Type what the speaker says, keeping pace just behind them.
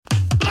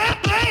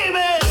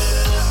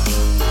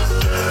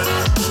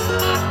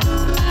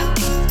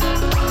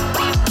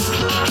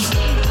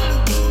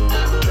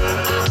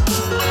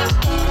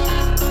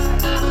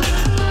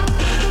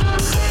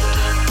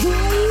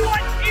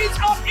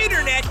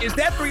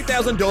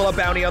$3,000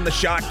 bounty on the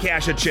shark.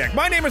 Cash a check.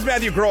 My name is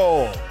Matthew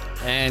Kroll.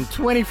 And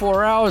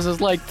 24 hours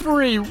is like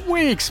 3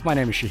 weeks. My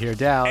name is Shahir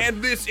Dowd.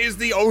 And this is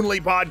the only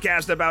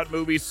podcast about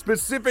movies,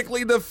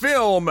 specifically the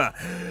film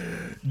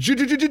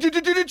Jaws.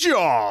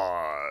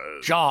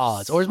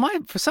 Jaws. Or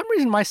for some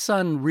reason, my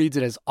son reads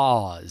it as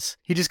Oz.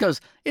 He just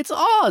goes, "It's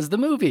Oz, the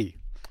movie."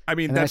 I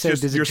mean, that's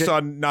just your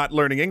son not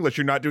learning English.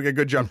 You're not doing a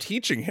good job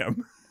teaching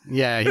him.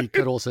 Yeah, he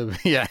could also,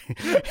 yeah.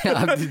 That's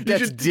definitely the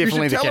case. You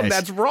should tell him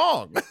that's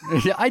wrong.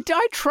 Yeah, I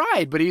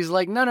tried, but he's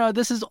like, no,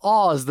 this is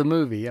Oz, the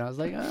movie. And I was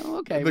like, oh,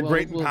 okay. The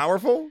Great and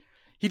Powerful?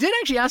 He did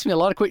actually ask me a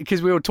lot of questions,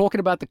 because we were talking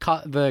about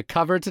the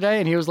cover today,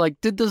 and he was like,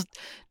 does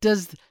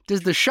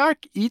the shark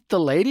eat the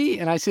lady?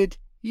 And I said,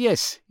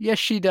 yes,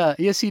 she does.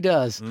 Yes, he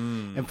does.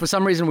 And for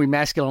some reason, we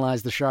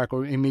masculinized the shark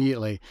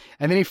immediately.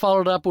 And then he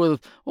followed up with,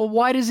 well,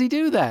 why does he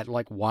do that?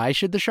 Like, why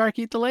should the shark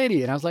eat the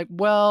lady? And I was like,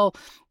 well,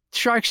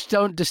 sharks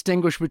don't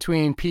distinguish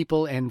between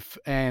people and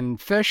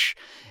fish.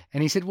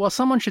 And he said, well,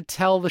 someone should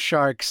tell the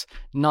sharks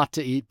not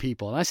to eat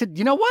people. And I said,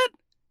 you know what?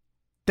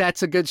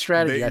 That's a good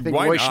strategy. I think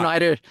Roy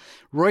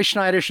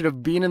Schneider should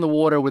have been in the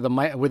water with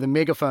a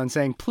megaphone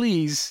saying,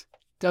 please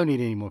don't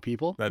eat any more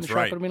people. That's and the shark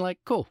right. would have been like,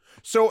 cool.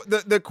 So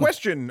the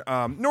question,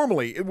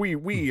 normally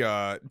we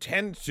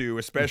tend to,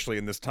 especially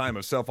in this time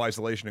of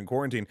self-isolation and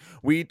quarantine,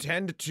 we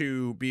tend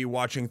to be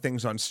watching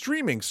things on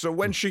streaming. So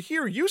when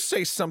Shahir, you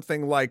say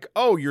something like,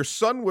 oh, your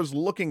son was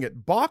looking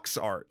at box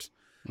art.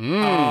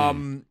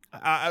 I'm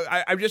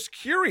just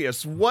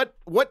curious,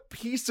 what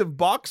piece of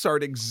box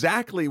art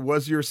exactly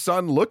was your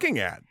son looking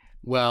at?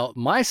 Well,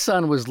 my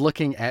son was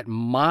looking at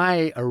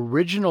my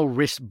original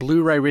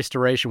Blu-ray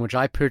restoration, which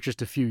I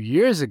purchased a few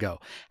years ago.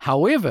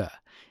 However,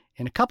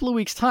 in a couple of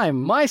weeks' time,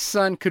 my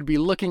son could be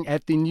looking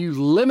at the new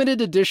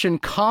limited edition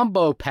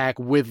combo pack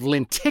with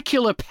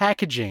lenticular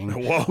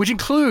packaging, Whoa. which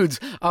includes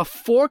a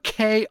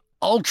 4K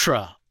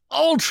Ultra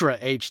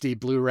HD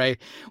Blu-ray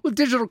with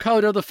digital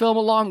code of the film,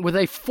 along with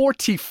a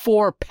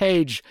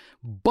 44-page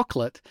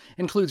booklet.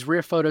 Includes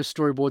rare photos,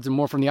 storyboards, and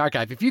more from the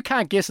archive. If you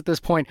can't guess at this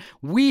point,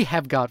 we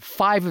have got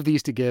 5 of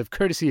these to give,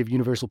 courtesy of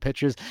Universal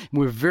Pictures.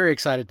 And we're very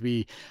excited to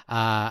be,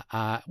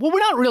 well, we're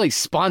not really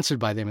sponsored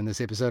by them in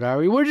this episode, are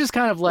we? We're just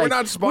kind of like... We're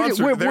not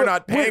sponsored. They're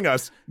not paying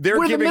us.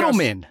 They're giving the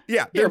middlemen.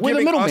 They're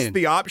giving us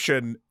the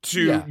option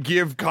to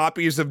give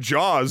copies of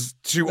Jaws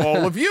to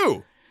all of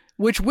you.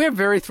 Which we're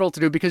very thrilled to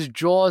do, because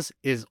Jaws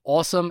is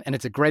awesome, and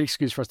it's a great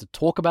excuse for us to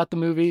talk about the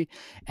movie.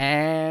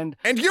 And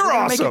you're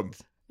awesome.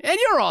 And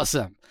you're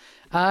awesome.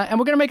 And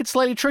we're going to make it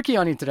slightly tricky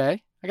on you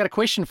today. I got a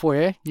question for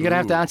you. You're going to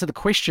have to answer the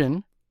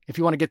question if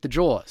you want to get the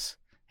Jaws.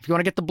 If you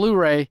want to get the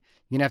Blu-ray, you're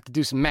going to have to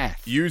do some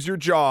math. Use your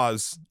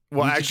Jaws.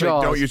 Well,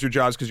 don't use your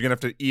Jaws, because you're going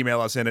to have to email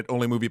us in at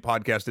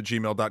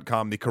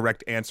onlymoviepodcast@gmail.com the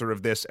correct answer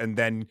of this, and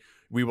then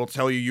we will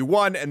tell you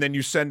won, and then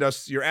you send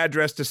us your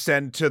address to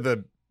send to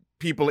the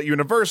people at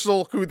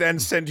Universal, who then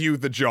send you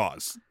the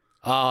Jaws.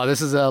 Oh,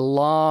 this is a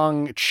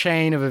long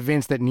chain of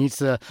events that needs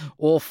to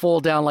all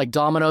fall down like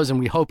dominoes, and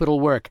we hope it'll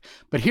work.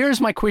 But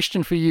here's my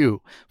question for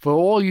you, for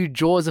all you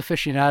Jaws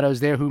aficionados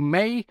there who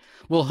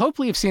will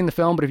hopefully have seen the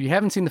film, but if you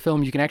haven't seen the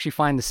film, you can actually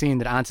find the scene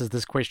that answers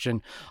this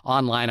question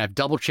online. I've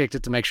double-checked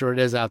it to make sure it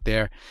is out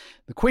there.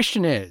 The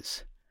question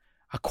is,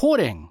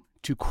 according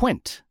to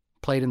Quint,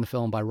 played in the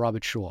film by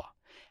Robert Shaw,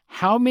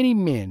 how many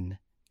men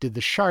did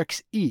the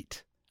sharks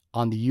eat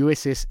on the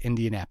USS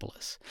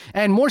Indianapolis?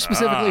 And more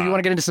specifically, if you want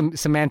to get into some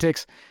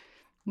semantics,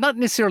 not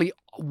necessarily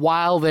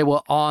while they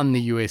were on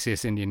the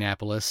USS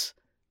Indianapolis,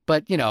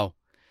 but,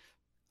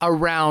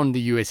 around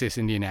the USS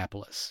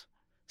Indianapolis.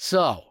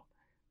 So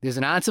there's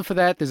an answer for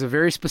that. There's a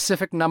very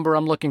specific number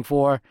I'm looking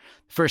for.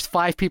 First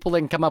 5 people that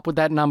can come up with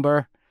that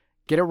number,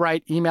 get it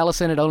right. Email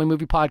us in at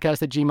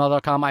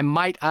onlymoviepodcast@gmail.com. I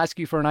might ask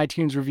you for an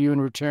iTunes review in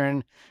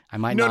return. I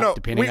might not,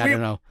 depending. I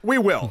don't know. We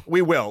will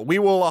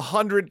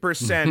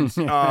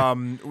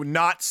 100%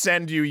 not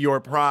send you your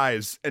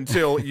prize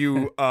until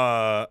you give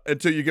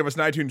us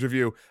an iTunes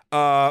review.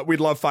 We'd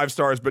love 5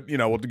 stars, but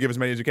we'll give as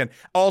many as you can.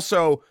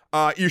 Also,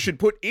 you should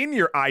put in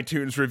your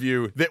iTunes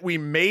review that we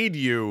made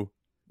you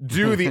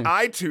do the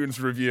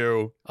iTunes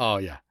review. Oh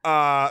yeah.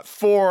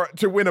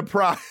 To win a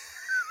prize.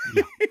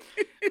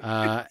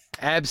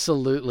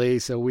 Absolutely.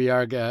 So we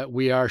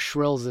are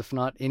shrills, if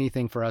not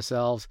anything, for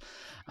ourselves.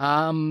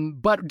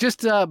 But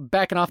just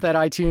backing off that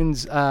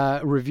iTunes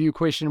review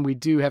question, we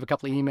do have a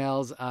couple of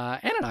emails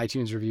and an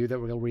iTunes review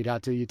that we're going to read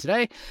out to you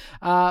today.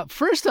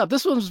 First up,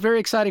 this one was very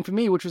exciting for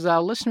me, which was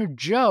our listener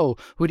Joe,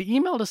 who had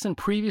emailed us in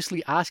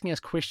previously asking us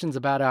questions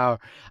about our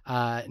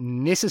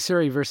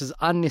necessary versus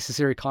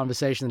unnecessary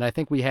conversation that I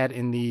think we had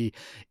in the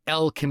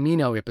El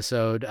Camino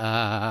episode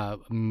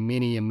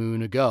many a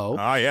moon ago.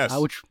 Ah, yes.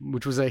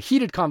 Which was a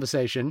heated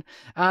conversation.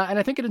 And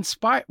I think it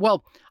inspired,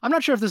 well, I'm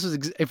not sure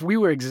if we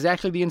were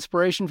exactly the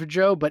inspiration for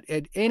Joe, but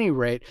at any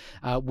rate,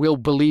 we'll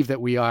believe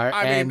that we are.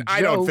 I mean,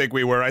 I don't think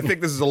we were. I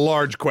think this is a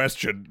large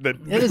question that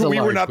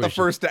we were not the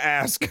first to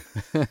ask.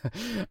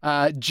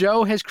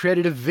 Joe has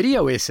created a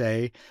video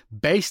essay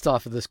based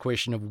off of this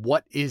question of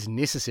what is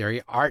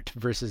necessary, art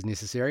versus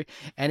necessary,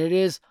 and it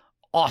is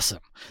awesome.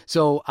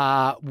 So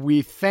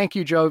we thank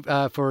you,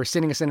 Joe, for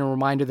sending us in a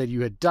reminder that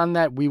you had done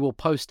that. We will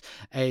post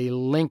a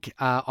link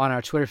on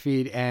our Twitter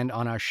feed and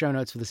on our show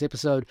notes for this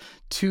episode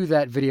to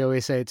that video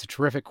essay. It's a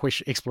terrific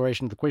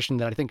exploration of the question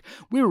that I think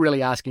we were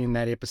really asking in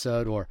that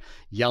episode, or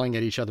yelling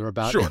at each other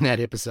about in that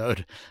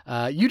episode.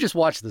 You just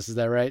watched this, is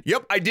that right?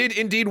 Yep, I did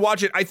indeed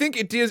watch it. I think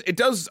it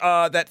does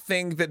that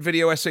thing that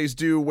video essays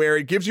do where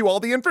it gives you all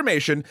the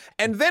information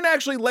and then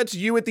actually lets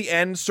you at the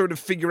end sort of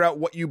figure out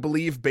what you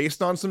believe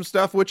based on some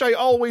stuff, which I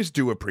always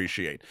do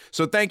appreciate.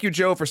 So thank you,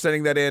 Joe, for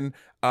sending that in.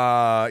 You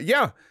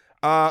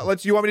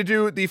want me to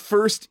do the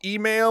first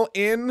email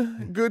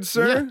in, good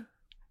sir?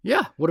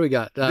 Yeah. What do we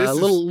got? A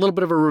little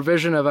bit of a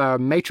revision of our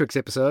Matrix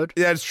episode.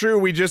 Yeah, it's true.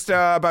 We just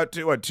about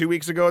 2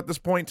 weeks ago at this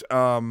point,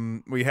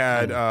 we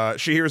had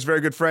Shahir's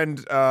very good friend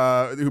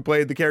who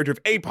played the character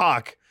of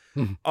APOC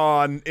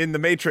in the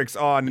Matrix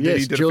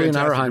yes, Julian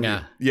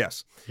Arahanga.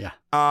 Yes. Yeah.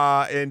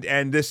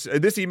 And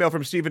this email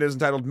from Stephen is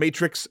entitled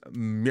Matrix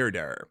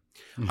Murder.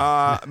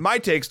 My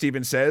take,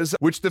 Stephen says,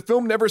 which the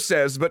film never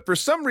says, but for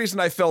some reason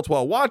I felt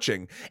while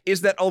watching,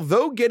 is that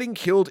although getting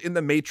killed in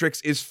the Matrix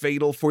is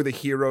fatal for the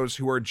heroes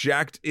who are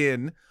jacked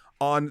in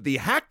on the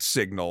hacked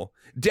signal,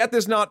 death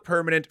is not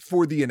permanent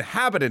for the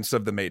inhabitants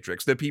of the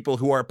Matrix, the people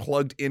who are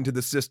plugged into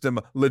the system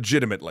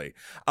legitimately.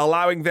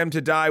 Allowing them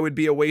to die would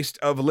be a waste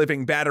of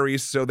living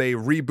batteries, so they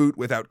reboot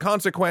without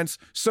consequence,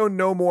 so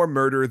no more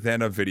murder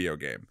than a video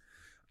game.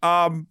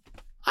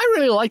 I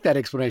really like that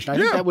explanation. I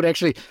think that would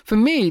actually, for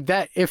me,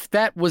 that if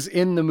that was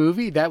in the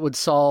movie, that would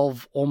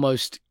solve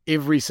almost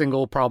every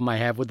single problem I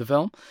have with the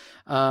film.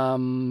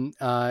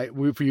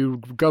 If you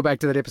go back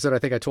to that episode, I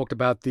think I talked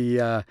about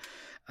the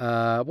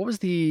what was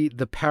the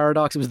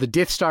paradox? It was the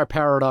Death Star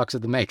paradox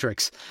of the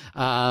Matrix.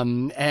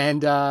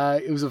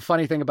 It was a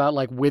funny thing about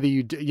like whether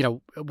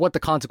what the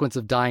consequence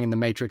of dying in the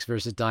Matrix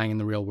versus dying in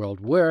the real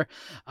world were.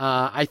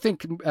 I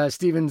think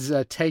Steven's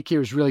take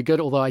here is really good,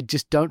 although I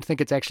just don't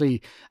think it's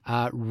actually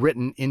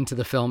written into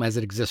the film as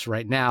it exists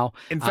right now.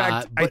 In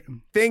fact, I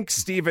think,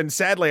 Steven,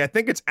 sadly, I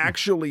think it's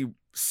actually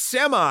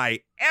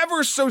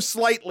ever so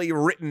slightly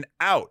written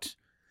out.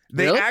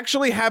 They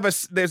actually have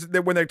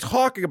when they're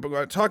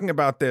talking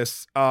about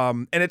this,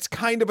 and it's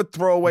kind of a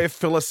throwaway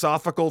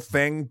philosophical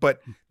thing,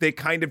 but they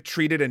kind of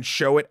treat it and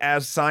show it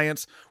as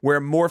science, where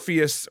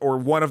Morpheus or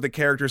one of the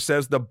characters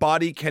says the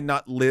body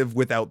cannot live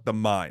without the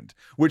mind,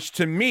 which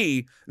to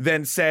me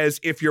then says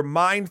if your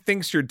mind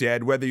thinks you're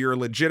dead, whether you're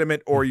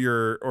legitimate or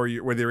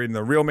whether you're in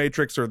the real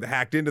Matrix or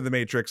hacked into the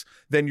Matrix,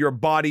 then your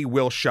body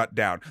will shut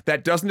down.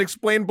 That doesn't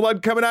explain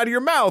blood coming out of your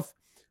mouth,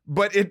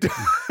 but it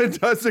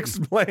does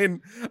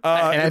explain.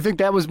 And I think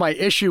that was my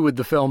issue with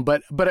the film.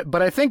 But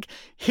I think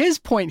his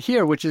point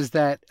here, which is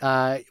that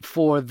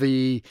for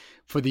the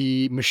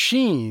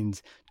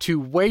machines to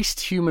waste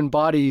human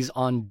bodies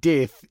on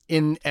death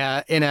in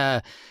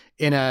a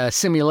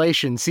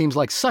simulation seems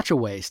like such a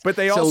waste. But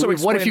they also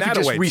explain what if you that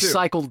could just away,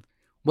 recycle? Too.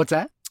 What's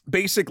that?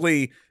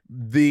 Basically,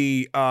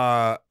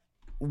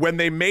 when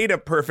they made a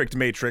perfect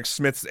Matrix,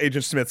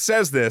 Agent Smith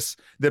says this,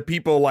 that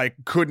people like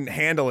couldn't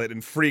handle it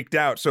and freaked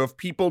out. So if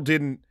people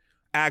didn't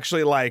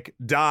actually like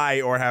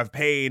die or have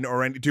pain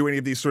or do any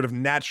of these sort of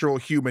natural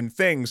human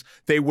things,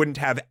 they wouldn't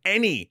have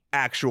any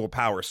actual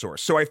power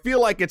source. So I feel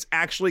like it's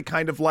actually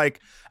kind of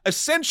like,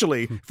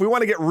 essentially, if we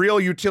want to get real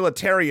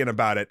utilitarian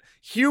about it,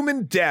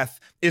 human death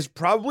is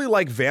probably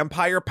like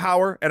vampire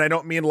power. And I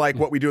don't mean like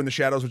What We Do in the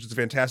Shadows, which is a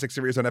fantastic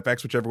series on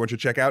FX, which everyone should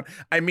check out.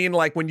 I mean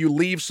like when you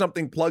leave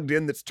something plugged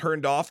in that's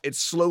turned off, it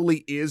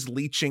slowly is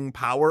leaching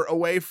power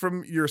away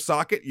from your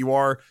socket. You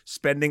are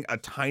spending a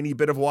tiny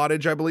bit of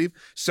wattage, I believe.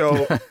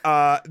 So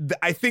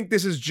I think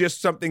this is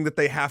just something that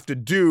they have to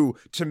do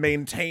to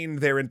maintain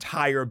their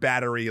entire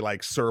battery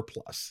like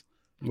surplus.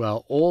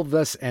 Well, all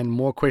this and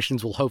more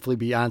questions will hopefully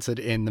be answered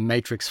in The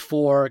Matrix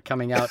 4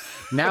 coming out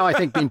now, I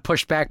think being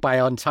pushed back by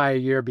an entire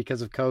year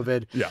because of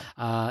COVID.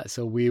 Yeah.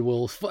 So we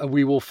will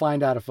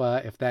find out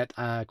if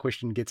that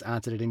question gets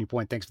answered at any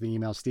point. Thanks for the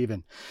email,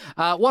 Stephen.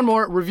 One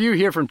more review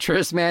here from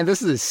Trist, man.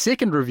 This is his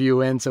second review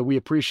in, so we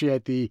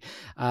appreciate the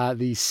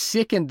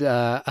second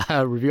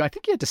review. I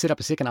think you had to set up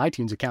a second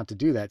iTunes account to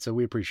do that, so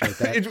we appreciate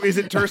that. Is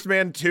it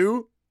Turstman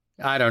 2?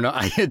 I don't know.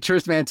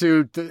 Turstman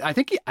 2.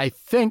 I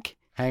think.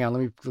 Hang on,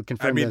 let me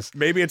confirm this.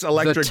 Maybe it's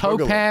Electric The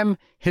Topam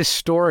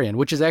Historian,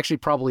 which is actually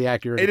probably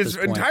accurate. It is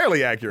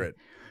entirely accurate.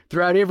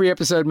 Throughout every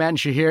episode, Matt and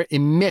Shahir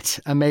emit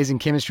amazing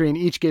chemistry, and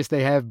each guest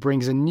they have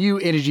brings a new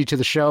energy to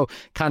the show,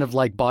 kind of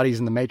like bodies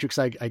in the Matrix,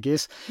 I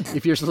guess.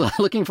 If you're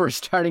looking for a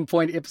starting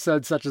point,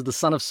 episodes such as the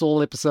Son of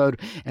Saul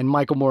episode and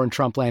Michael Moore and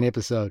Trumpland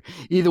episode.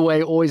 Either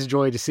way, always a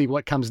joy to see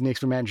what comes next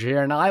from Matt and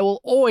Shahir, and I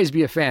will always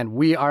be a fan.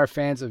 We are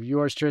fans of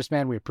yours,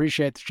 Tristman. We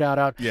appreciate the shout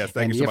out. Yes,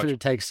 thank you And so the effort much. it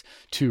takes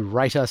to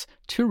write us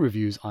 2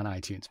 reviews on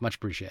iTunes. Much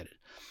appreciated.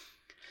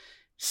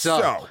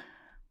 So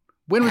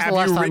when was the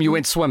last time you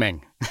went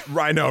swimming?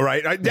 I know,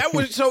 right? That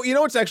was so. You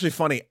know what's actually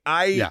funny?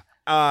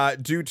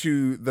 Due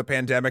to the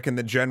pandemic and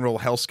the general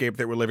hellscape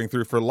that we're living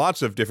through for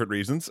lots of different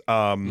reasons,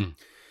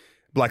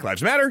 Black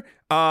Lives Matter.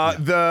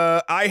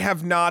 I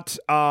have not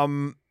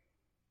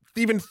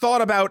even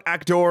thought about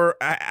outdoor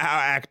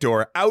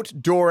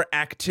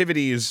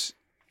activities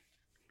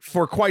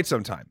for quite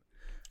some time.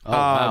 Oh,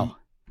 wow.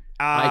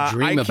 I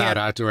dream I about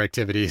outdoor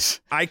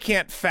activities. I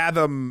can't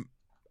fathom.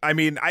 I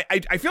mean,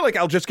 I feel like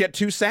I'll just get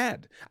too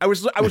sad. I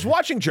was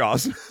watching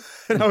Jaws,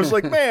 and I was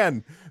like,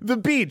 man, the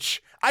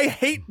beach. I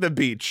hate the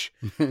beach.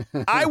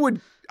 I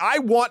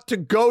want to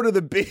go to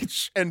the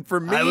beach, and for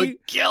me, I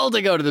would kill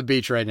to go to the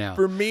beach right now.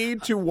 For me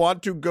to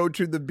want to go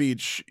to the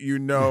beach,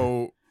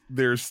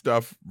 there's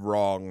stuff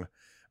wrong.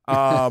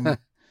 I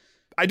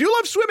do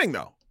love swimming,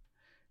 though.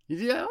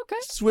 Yeah, okay.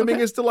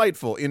 Swimming is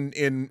delightful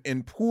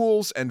in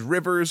pools and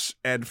rivers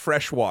and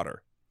fresh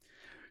water.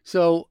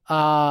 So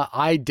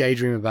I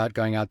daydream about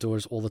going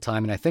outdoors all the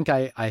time, and I think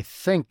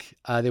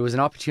there was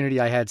an opportunity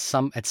I had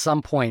at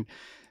some point.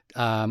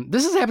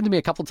 This has happened to me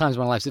a couple of times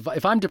in my life. So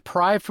if I'm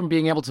deprived from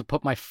being able to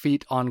put my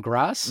feet on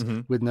grass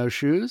with no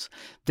shoes,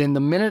 then the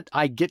minute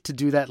I get to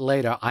do that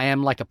later, I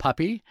am like a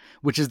puppy,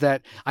 which is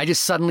that I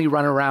just suddenly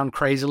run around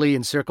crazily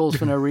in circles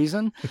for no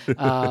reason.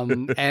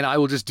 And I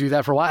will just do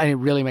that for a while, and it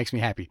really makes me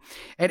happy.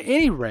 At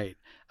any rate,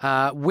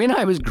 when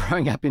I was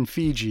growing up in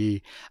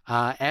Fiji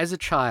as a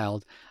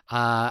child,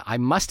 I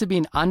must have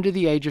been under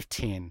the age of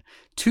 10.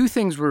 Two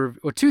things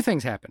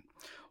happened.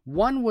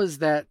 One was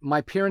that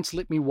my parents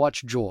let me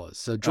watch Jaws.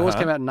 So Jaws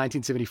came out in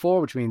 1974,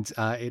 which means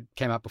it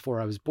came out before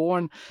I was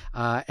born.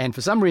 And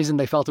for some reason,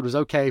 they felt it was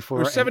okay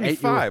for... Or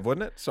 75,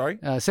 wasn't it? Sorry?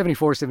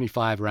 74,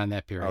 75, around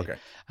that period. Okay.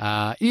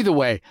 Either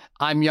way,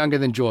 I'm younger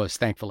than Jaws,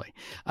 thankfully.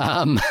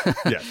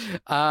 Yes.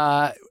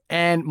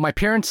 And my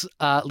parents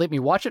let me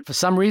watch it for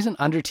some reason,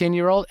 under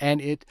 10-year-old,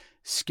 and it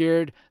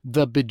scared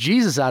the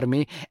bejesus out of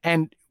me.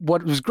 And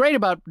what was great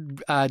about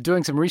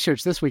doing some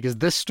research this week is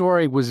this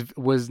story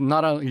was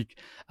not only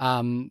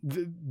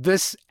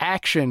this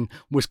action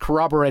was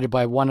corroborated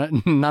by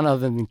none other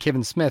than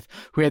Kevin Smith,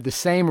 who had the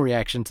same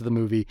reaction to the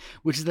movie,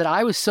 which is that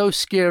I was so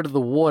scared of the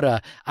water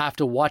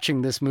after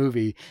watching this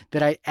movie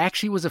that I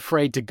actually was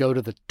afraid to go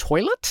to the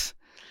toilet.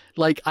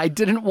 Like, I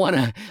didn't want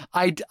to,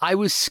 I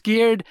was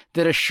scared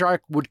that a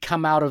shark would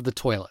come out of the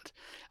toilet.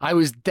 I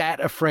was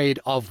that afraid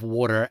of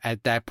water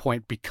at that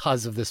point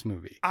because of this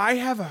movie. I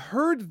have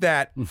heard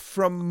that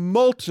from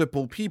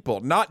multiple people,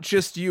 not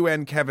just you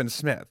and Kevin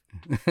Smith.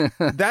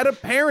 That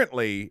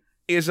apparently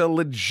is a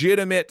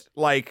legitimate,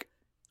 like,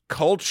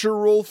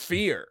 cultural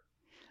fear.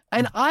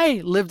 And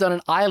I lived on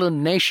an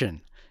island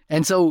nation.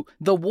 And so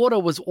the water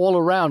was all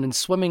around, and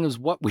swimming is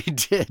what we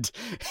did.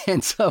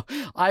 And so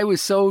I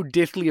was so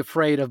deathly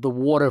afraid of the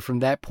water from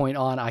that point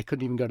on, I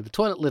couldn't even go to the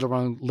toilet, let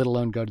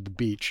alone go to the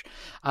beach.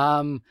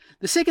 The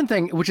second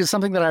thing, which is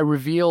something that I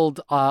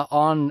revealed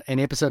on an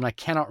episode, and I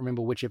cannot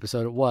remember which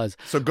episode it was.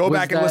 So go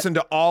back and listen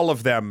to all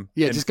of them.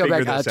 Yeah, just go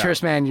back.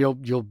 Terrace Man,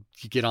 you'll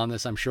get on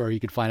this, I'm sure. You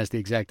could find us the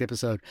exact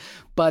episode.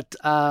 But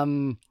my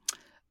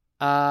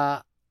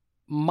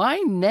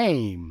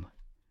name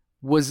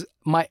was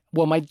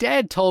my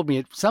dad told me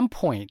at some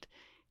point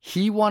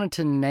he wanted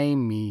to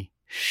name me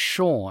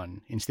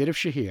Sean instead of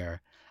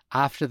Shahir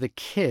after the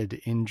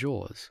kid in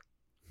Jaws.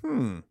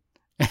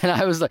 And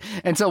I was like,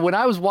 and so when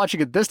I was watching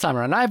it this time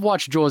around, I've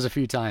watched Jaws a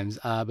few times,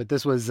 but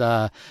this was,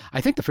 I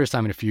think, the first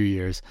time in a few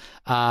years.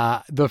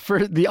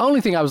 The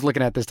only thing I was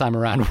looking at this time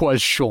around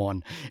was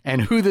Sean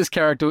and who this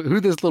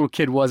little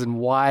kid was, and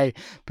why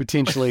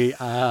potentially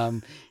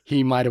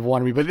he might have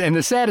wanted me. And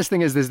the saddest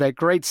thing is, there's that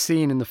great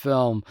scene in the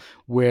film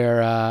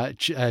where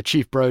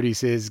Chief Brody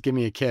says, "Give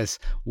me a kiss."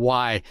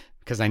 Why?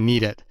 Because I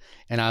need it.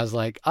 And I was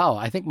like, oh,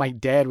 I think my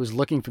dad was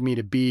looking for me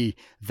to be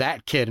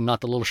that kid and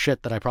not the little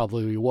shit that I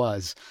probably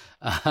was.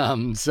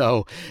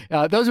 So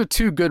those are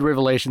two good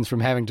revelations from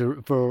having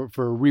for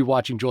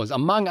rewatching Jaws,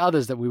 among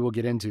others that we will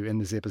get into in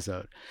this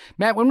episode.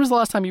 Matt, when was the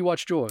last time you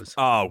watched Jaws?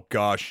 Oh,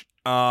 gosh.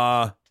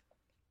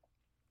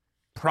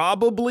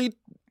 Probably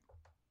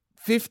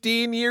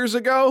 15 years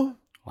ago.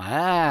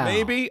 Wow.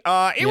 Maybe.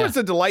 It was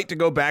a delight to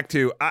go back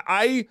to.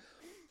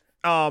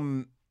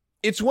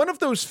 It's one of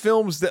those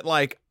films that,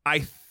 like, I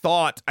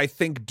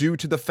think due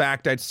to the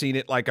fact I'd seen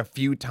it like a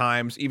few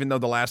times, even though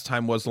the last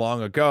time was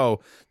long ago,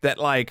 that,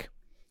 like,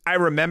 I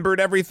remembered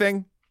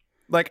everything.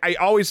 Like, I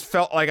always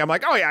felt like, I'm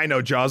like, oh yeah, I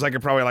know Jaws. I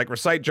could probably, like,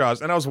 recite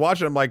Jaws. And I was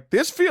watching, I'm like,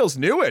 this feels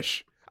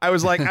newish. I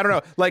was like, I don't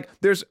know. Like,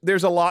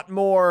 there's a lot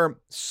more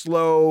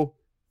slow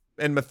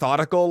and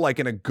methodical, like,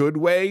 in a good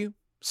way,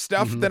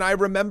 stuff than I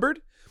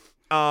remembered.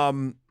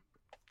 I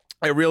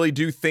really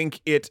do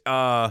think it,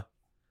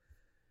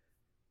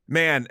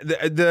 man,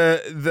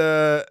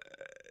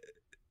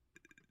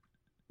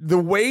 the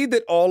way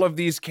that all of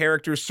these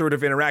characters sort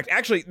of interact,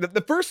 actually,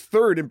 the first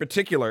third in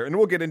particular, and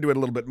we'll get into it a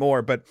little bit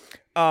more, but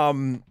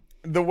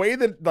the way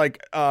that,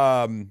 like,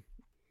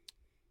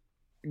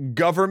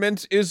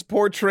 government is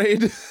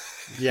portrayed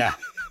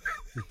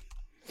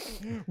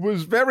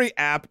was very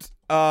apt.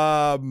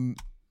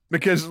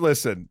 Because,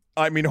 listen,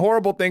 I mean,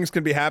 horrible things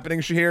can be happening,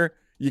 Shahir.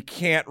 You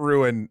can't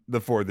ruin the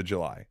 4th of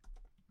July.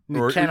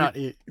 You cannot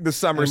the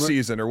summer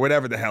season or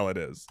whatever the hell it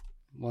is.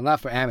 Well,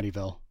 not for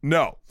Amityville.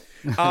 No.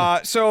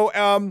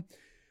 So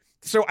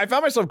So I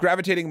found myself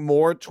gravitating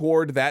more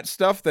toward that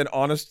stuff than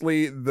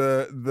honestly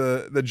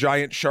the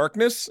giant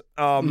sharkness.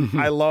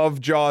 I love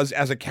Jaws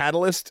as a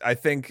catalyst. I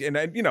think, and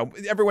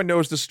everyone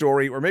knows the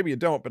story, or maybe you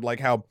don't, but like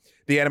how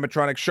the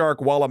animatronic shark,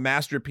 while a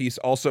masterpiece,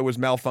 also was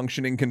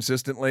malfunctioning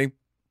consistently.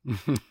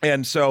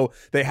 And so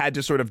they had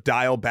to sort of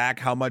dial back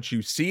how much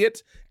you see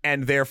it,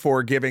 and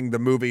therefore giving the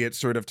movie its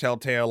sort of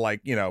telltale,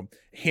 like,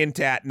 hint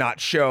at, not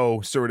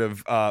show sort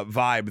of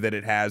vibe that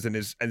it has, and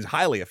is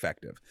highly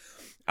effective.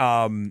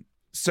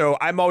 So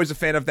I'm always a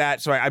fan of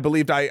that. So I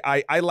believed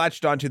I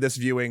latched onto this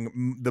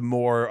viewing the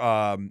more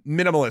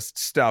minimalist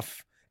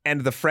stuff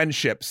and the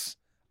friendships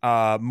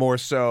more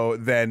so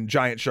than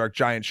Giant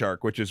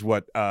Shark, which is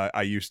what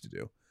I used to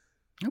do.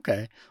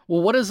 Okay.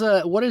 Well, what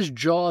is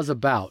Jaws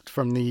about,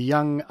 from the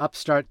young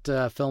upstart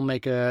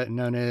filmmaker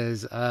known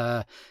as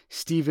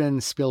Steven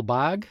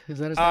Spielberg? Is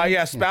that his name?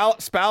 Yeah,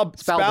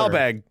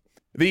 Spielberg.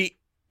 The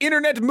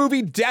Internet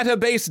Movie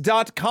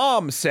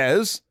Database.com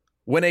says,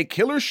 when a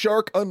killer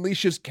shark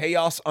unleashes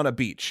chaos on a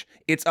beach,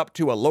 it's up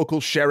to a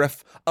local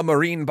sheriff, a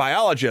marine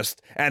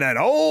biologist, and an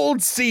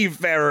old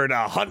seafarer to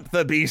hunt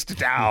the beast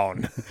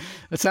down.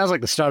 That sounds like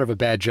the start of a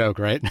bad joke,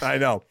 right? I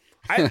know.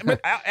 But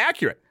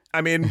accurate.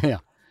 I mean, yeah.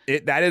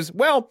 That's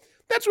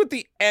what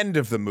the end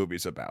of the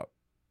movie's about.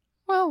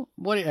 Well,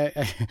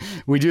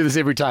 we do this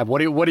every time. What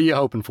are you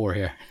hoping for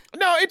here?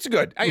 No, it's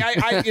good.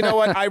 I you know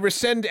what? I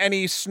rescind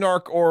any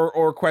snark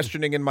or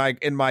questioning in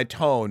my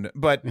tone,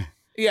 but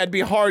yeah, it'd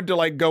be hard to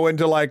like go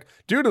into like,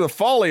 due to the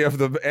folly of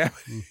the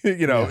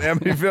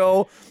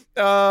Amityville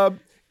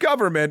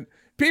government,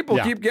 people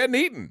keep getting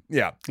eaten.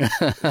 Yeah.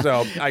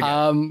 So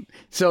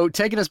so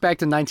taking us back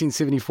to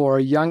 1974,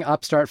 a young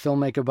upstart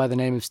filmmaker by the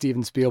name of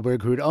Steven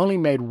Spielberg, who had only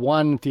made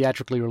one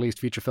theatrically released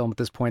feature film at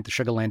this point, The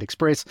Sugarland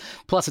Express,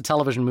 plus a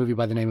television movie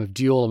by the name of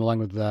Duel, along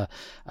with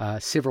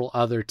several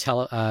other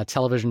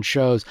television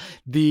shows.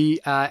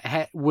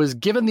 Was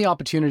given the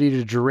opportunity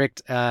to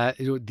direct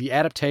the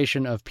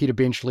adaptation of Peter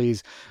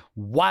Benchley's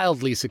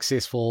wildly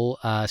successful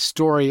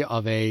story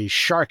of a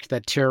shark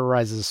that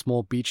terrorizes a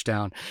small beach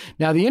town.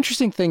 Now, the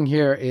interesting thing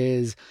here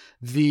is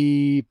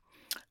the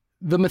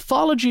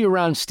mythology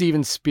around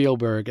Steven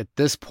Spielberg at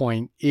this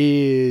point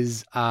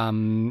is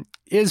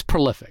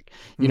prolific.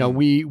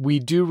 We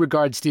do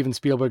regard Steven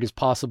Spielberg as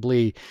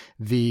possibly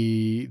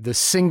the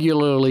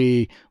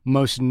singularly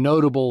most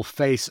notable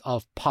face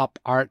of pop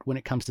art when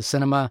it comes to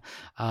cinema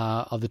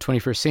of the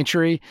 21st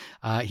century.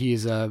 He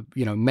is a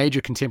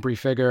major contemporary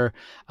figure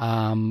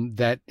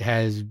that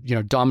has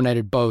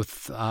dominated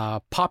both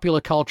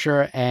popular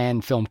culture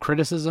and film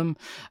criticism.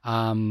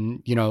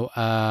 And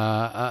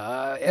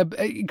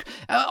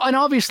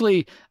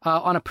obviously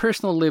on a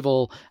personal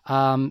level,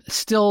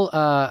 still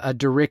a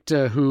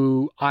director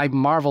who I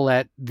marvel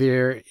at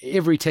their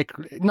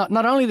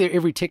not only their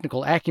every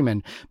technical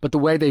acumen, but the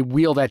way they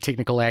wield that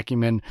technical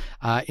acumen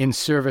in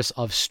service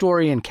of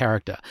story and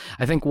character.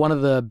 I think one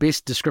of the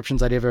best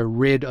descriptions I'd ever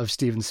read of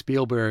Steven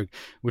Spielberg,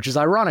 which is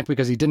ironic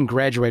because he didn't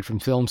graduate from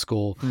film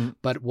school,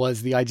 but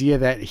was the idea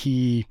that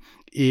he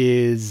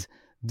is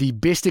the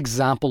best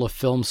example of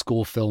film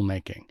school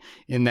filmmaking,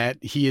 in that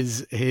he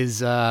is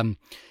his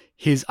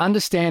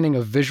understanding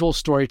of visual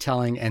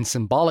storytelling and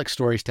symbolic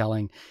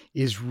storytelling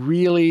is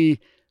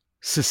really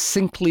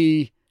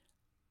succinctly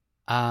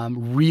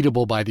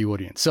readable by the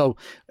audience. So,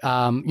 a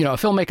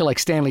filmmaker like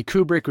Stanley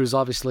Kubrick, who's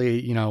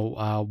obviously,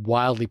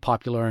 wildly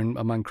popular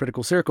among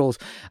critical circles,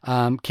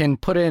 can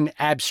put in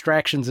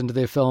abstractions into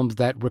their films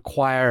that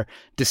require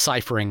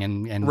deciphering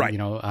and right.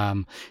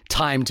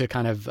 Time to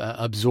kind of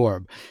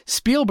absorb.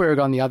 Spielberg,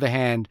 on the other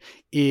hand,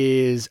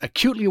 is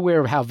acutely aware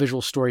of how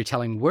visual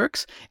storytelling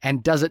works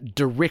and does it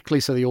directly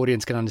so the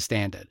audience can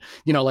understand it.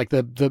 Like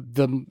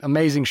the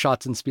amazing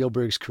shots in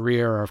Spielberg's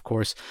career are, of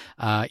course,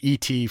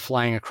 E.T.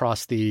 flying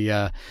across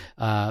the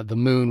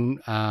moon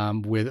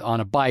on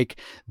a bike,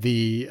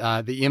 the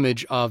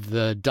image of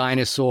the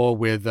dinosaur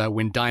with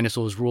when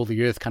dinosaurs rule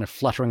the earth kind of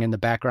fluttering in the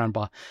background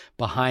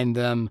behind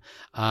them,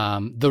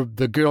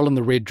 the girl in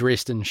the red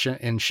dress in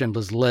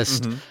Schindler's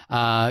List,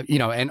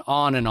 and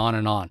on and on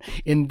and on.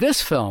 In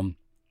this film,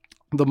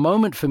 the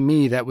moment for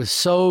me that was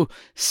so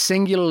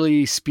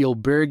singularly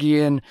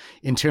Spielbergian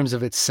in terms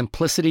of its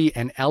simplicity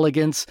and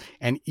elegance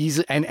and ease,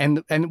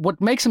 and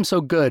what makes him so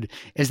good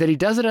is that he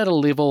does it at a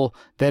level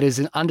that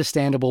is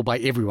understandable by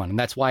everyone, and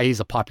that's why he's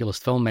a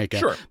populist filmmaker.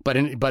 Sure. But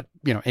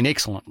an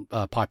excellent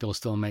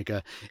populist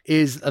filmmaker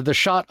is the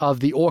shot of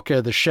the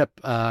Orca, the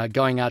ship,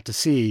 going out to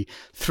sea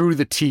through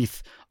the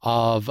teeth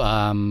of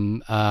a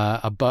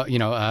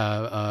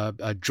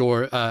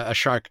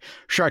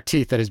shark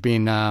teeth that has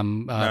been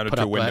mounted put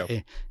to up, a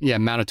window.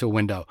 Mounted to a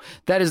window.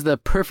 That is the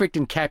perfect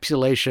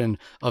encapsulation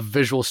of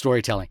visual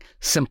storytelling.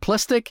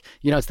 Simplistic,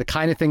 it's the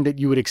kind of thing that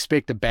you would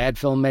expect a bad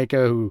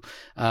filmmaker who,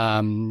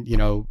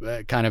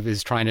 kind of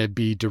is trying to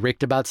be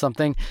direct about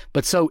something,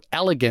 but so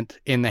elegant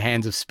in the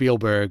hands of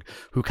Spielberg,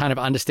 who kind of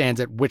understands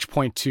at which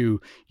point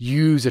to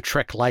use a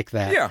trick like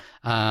that,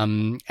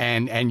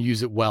 and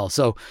use it well.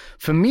 So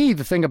for me,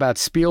 the thing about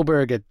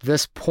Spielberg at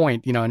this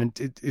point,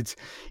 and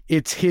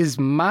it's his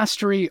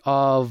mastery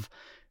of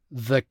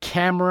the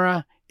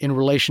camera in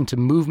relation to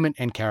movement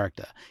and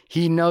character.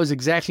 He knows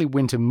exactly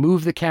when to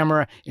move the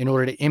camera in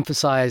order to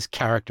emphasize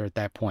character at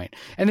that point.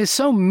 And there's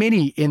so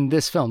many in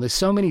this film. There's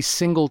so many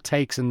single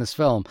takes in this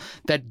film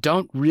that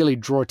don't really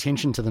draw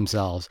attention to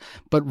themselves,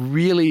 but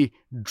really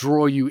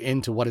draw you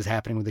into what is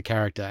happening with the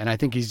character. And I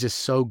think he's just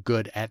so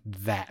good at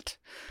that.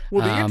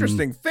 Well, the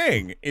interesting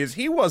thing is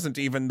he wasn't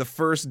even the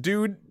first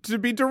dude to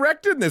be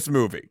directed in this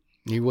movie.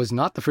 He was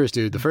not the first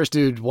dude. The first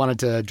dude wanted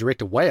to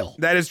direct a whale.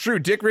 That is true.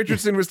 Dick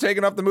Richardson was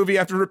taken off the movie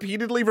after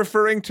repeatedly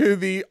referring to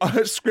the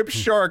script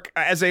shark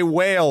as a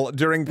whale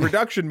during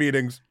production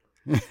meetings.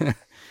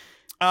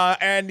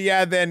 And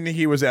yeah, then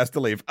he was asked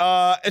to leave.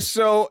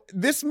 So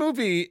this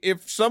movie,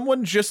 if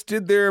someone just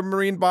did their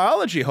marine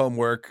biology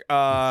homework,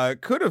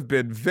 could have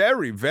been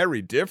very,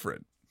 very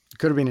different.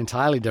 Could have been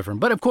entirely different.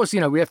 But of course,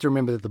 we have to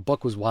remember that the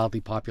book was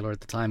wildly popular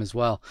at the time as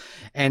well.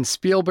 And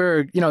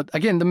Spielberg,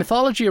 again, the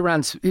mythology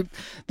around,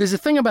 there's a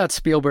thing about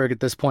Spielberg at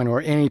this point,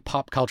 or any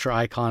pop culture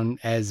icon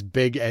as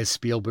big as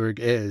Spielberg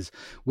is,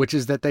 which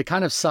is that they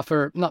kind of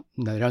suffer,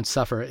 they don't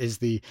suffer, is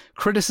the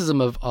criticism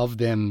of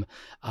them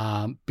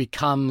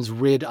becomes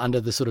read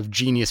under the sort of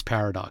genius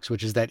paradox,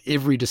 which is that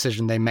every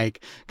decision they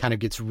make kind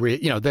of gets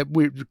read, that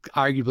we're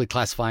arguably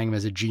classifying him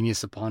as a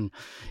genius upon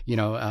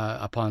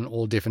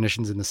all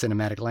definitions in the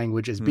cinematic language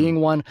as being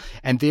one,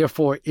 and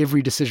therefore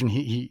every decision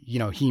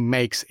he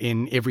makes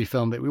in every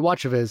film that we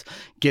watch of his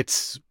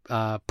gets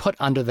put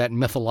under that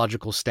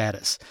mythological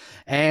status.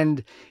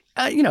 And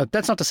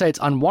that's not to say it's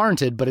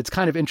unwarranted, but it's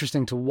kind of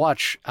interesting to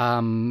watch,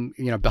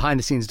 behind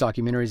the scenes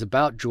documentaries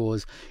about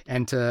Jaws,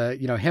 and to,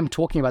 him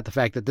talking about the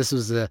fact that this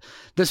was the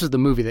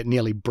movie that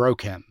nearly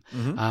broke him.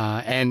 Mm-hmm.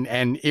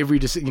 And every,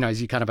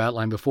 as you kind of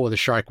outlined before, the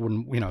shark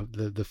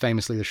wouldn't,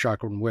 famously the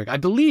shark wouldn't work. I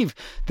believe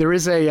there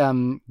is a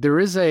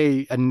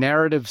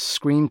narrative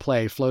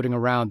screenplay floating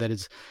around that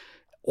is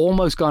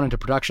almost gone into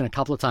production a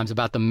couple of times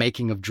about the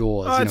making of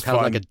Jaws.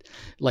 Kind of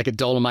like a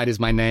Dolomite Is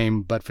My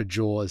Name, but for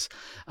Jaws.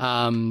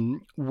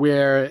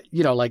 Where,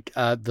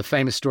 the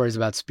famous stories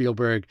about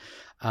Spielberg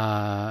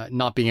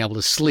not being able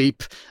to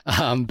sleep,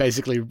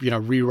 basically,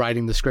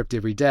 rewriting the script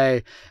every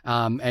day.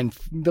 And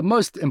the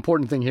most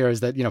important thing here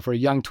is that, for a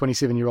young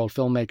 27-year-old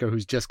filmmaker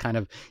who's just kind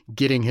of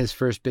getting his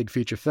first big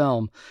feature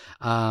film,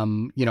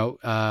 one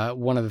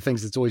of the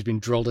things that's always been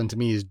drilled into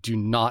me is do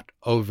not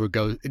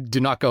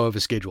go over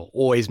schedule.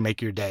 Always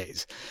make your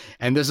days.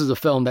 And this is a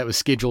film that was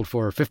scheduled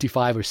for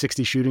 55 or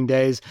 60 shooting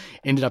days,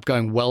 ended up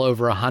going well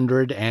over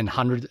 100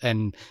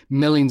 and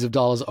millions of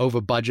dollars over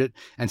budget,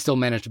 and still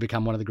managed to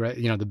become one of the great,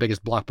 the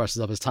biggest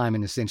blockbusters of his time,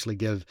 and essentially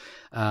give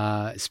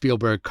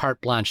Spielberg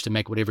carte blanche to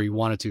make whatever he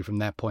wanted to from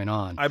that point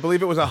on. I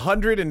believe it was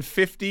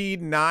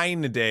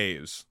 159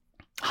 days.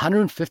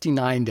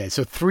 159 days,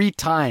 so 3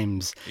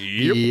 times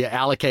the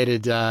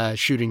allocated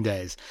shooting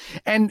days.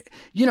 And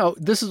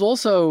this is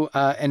also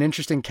an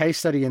interesting case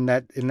study in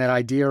that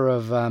idea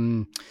of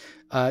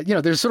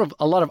there's sort of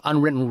a lot of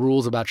unwritten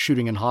rules about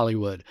shooting in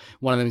Hollywood.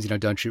 One of them is,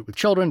 don't shoot with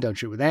children, don't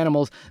shoot with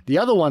animals. The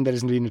other one that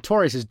is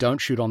notorious is don't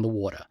shoot on the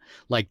water.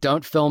 Like,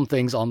 don't film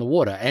things on the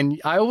water.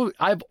 And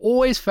I've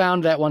always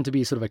found that one to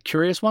be sort of a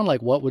curious one,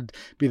 like what would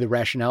be the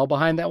rationale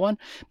behind that one.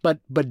 But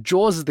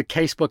Jaws is the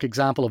casebook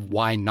example of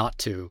why not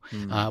to,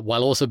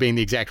 while also being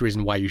the exact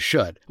reason why you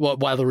should. Well,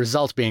 while the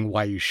result being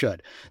why you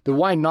should. The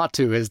why not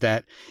to is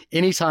that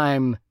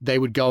anytime they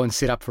would go and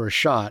set up for a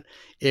shot,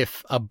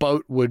 if a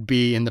boat would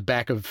be in the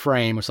back of the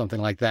frame or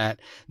something like that,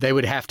 they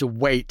would have to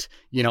wait,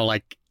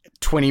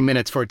 20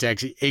 minutes for it to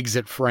actually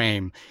exit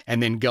frame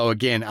and then go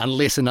again,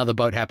 unless another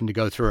boat happened to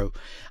go through.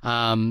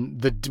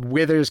 The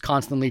weather is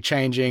constantly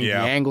changing.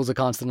 Yeah. The angles are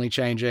constantly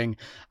changing.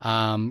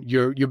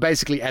 You're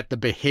basically at the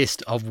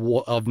behest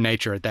of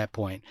nature at that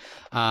point.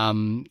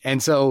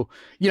 And so,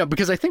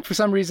 because I think for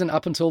some reason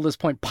up until this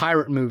point,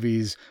 pirate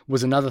movies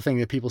was another thing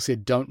that people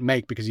said don't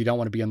make because you don't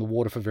want to be on the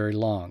water for very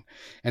long.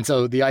 And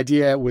so the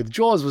idea with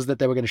Jaws was that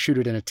they were going to shoot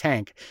it in a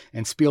tank,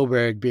 and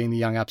Spielberg, being the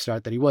young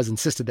upstart that he was,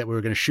 insisted that we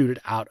were going to shoot it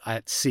out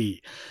at sea.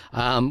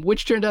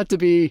 Which turned out to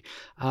be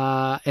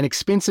an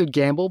expensive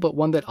gamble, but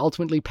one that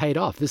ultimately paid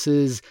off. This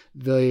is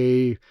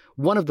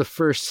one of the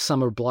first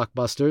summer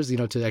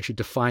blockbusters, to actually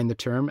define the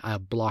term, a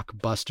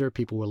blockbuster.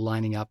 People were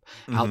lining up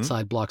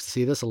outside blocks to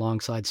see this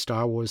alongside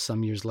Star Wars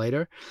some years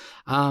later.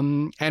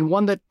 And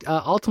one that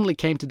ultimately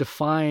came to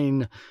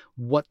define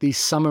what the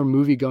summer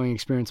movie-going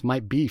experience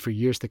might be for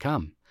years to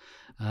come.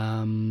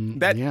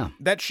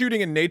 That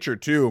shooting in nature,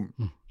 too,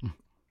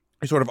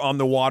 sort of on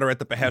the water at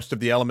the behest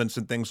of the elements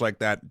and things like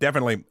that.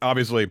 Definitely,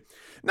 obviously,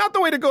 not the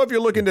way to go if you're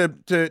looking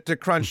to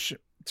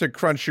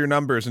crunch your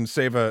numbers and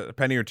save a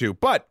penny or two.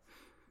 But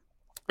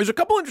there's a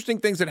couple interesting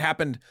things that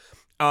happened.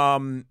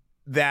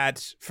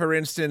 That, for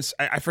instance,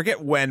 I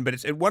forget when, but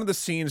it's in one of the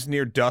scenes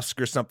near dusk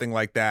or something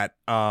like that,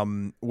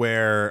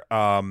 where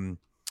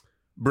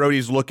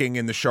Brody's looking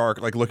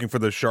for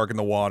the shark in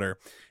the water,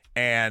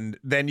 and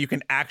then you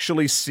can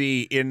actually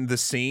see in the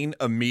scene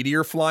a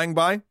meteor flying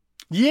by.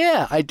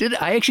 Yeah, I did.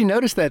 I actually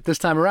noticed that this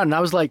time around, and I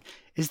was like,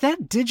 is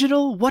that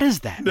digital? What is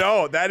that?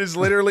 No, that is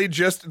literally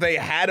just, they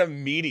had a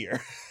meteor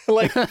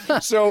Like,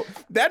 so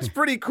that's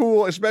pretty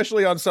cool,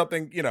 especially on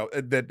something,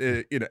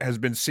 that has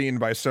been seen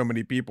by so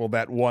many people.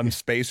 That one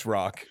space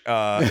rock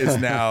is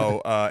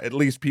now, at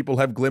least people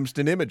have glimpsed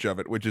an image of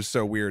it, which is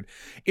so weird.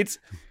 It's,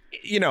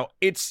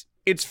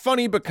 it's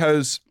funny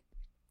because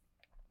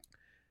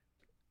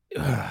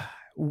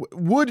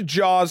would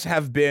Jaws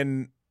have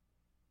been,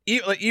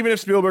 even if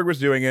Spielberg was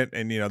doing it,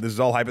 and this is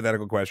all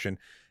hypothetical question,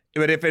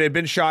 but if it had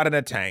been shot in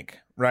a tank,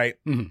 right?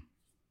 Mm-hmm.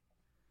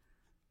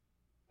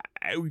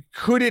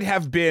 Could it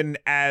have been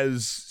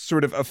as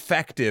sort of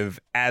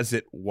effective as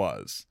it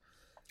was?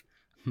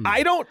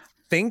 I don't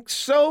think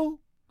so.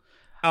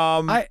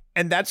 And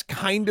that's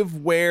kind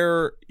of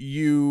where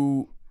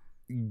you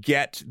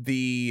get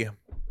the,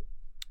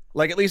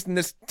 like, at least in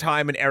this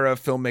time and era of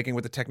filmmaking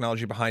with the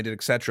technology behind it,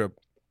 etc.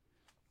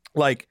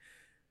 Like,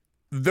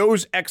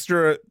 those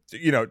extra,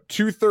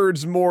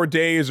 2/3 more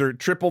days or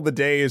triple the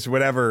days,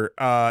 whatever,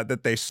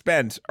 that they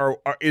spent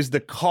is the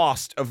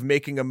cost of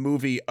making a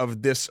movie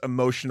of this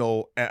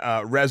emotional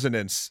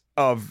resonance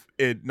of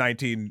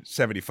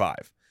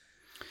 1975.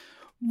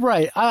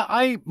 Right.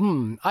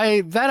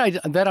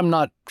 That I'm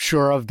not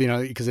sure of,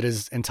 because it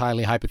is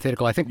entirely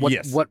hypothetical. I think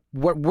what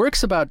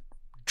works about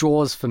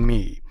Jaws for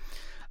me,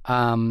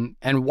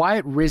 and why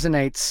it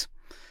resonates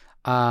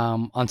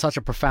on such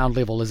a profound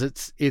level is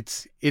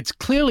it's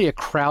clearly a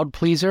crowd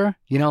pleaser,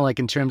 like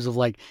in terms of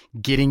like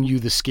getting you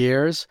the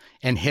scares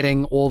and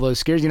hitting all those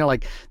scares.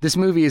 Like this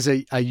movie is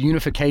a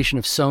unification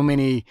of so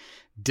many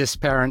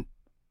disparate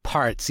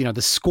parts.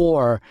 The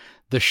score,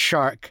 the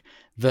shark,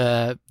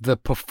 the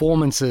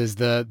performances,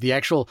 the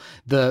actual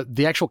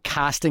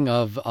casting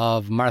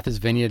of Martha's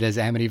Vineyard as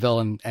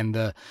Amityville and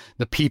the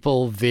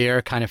people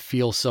there kind of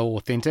feel so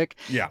authentic.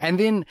 Yeah. And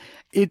then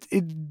it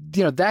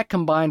that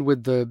combined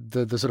with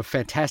the sort of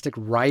fantastic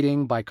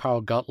writing by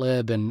Carl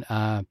Gottlieb and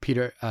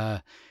Peter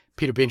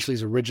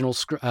Benchley's original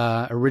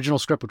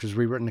script, which was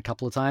rewritten a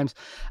couple of times,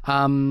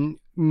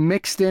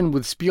 mixed in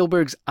with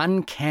Spielberg's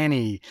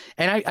uncanny,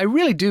 and I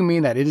really do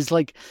mean that. It is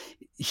like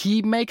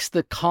he makes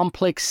the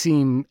complex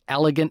seem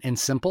elegant and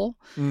simple,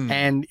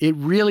 and it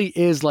really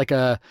is like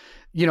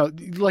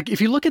like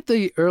if you look at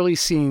the early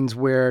scenes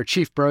where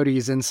Chief Brody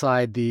is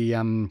inside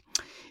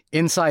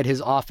inside his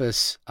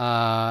office,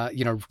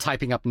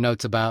 typing up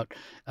notes about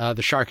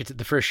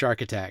the first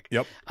shark attack.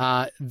 Yep.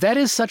 That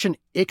is such an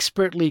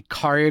expertly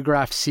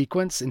choreographed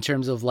sequence in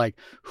terms of like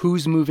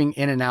who's moving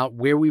in and out,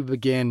 where we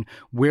begin,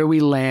 where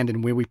we land,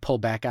 and where we pull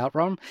back out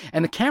from.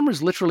 And the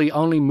camera's literally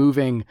only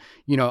moving,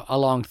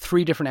 along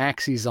 3 different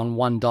axes on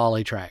one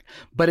dolly track.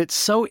 But it's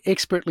so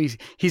expertly,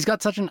 he's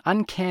got such an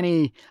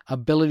uncanny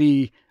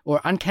ability or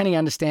uncanny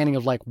understanding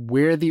of like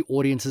where the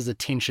audience's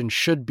attention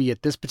should be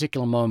at this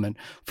particular moment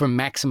for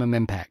maximum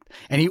impact.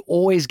 And he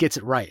always gets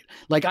it right.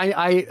 Like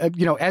I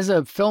as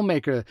a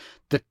filmmaker,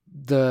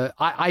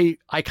 I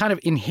kind of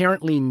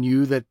inherently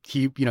knew that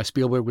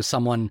Spielberg was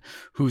someone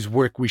whose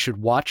work we should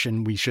watch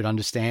and we should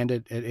understand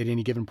at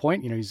any given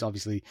point. He's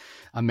obviously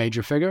a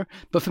major figure.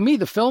 But for me,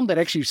 the film that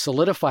actually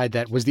solidified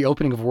that was the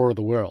opening of War of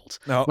the Worlds.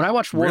 Oh, when I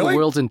watched War of the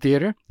Worlds in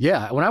theater,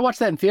 when I watched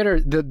that in theater,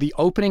 the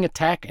opening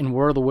attack in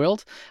War of the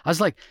Worlds, I was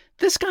like,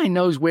 this guy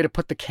knows where to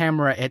put the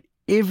camera at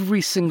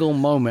every single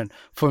moment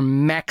for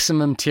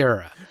maximum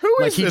terror. Who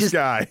is this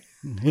guy?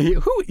 He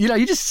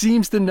just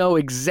seems to know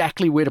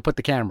exactly where to put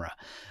the camera.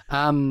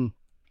 And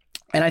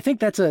I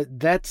think look,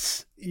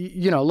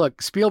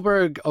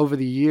 Spielberg over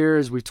the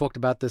years, we've talked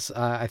about this,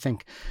 I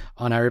think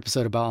on our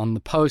episode on the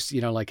Post,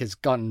 has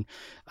gotten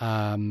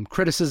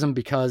criticism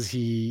because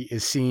he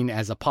is seen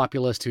as a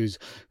populist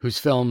whose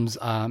films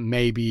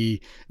may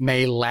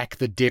lack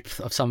the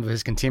depth of some of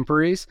his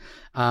contemporaries.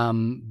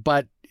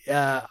 But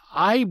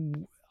I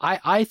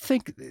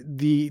think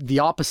the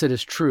opposite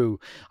is true.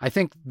 I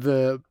think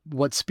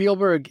what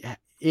Spielberg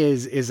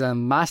is a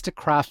master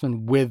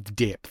craftsman with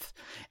depth,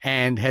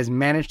 and has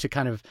managed to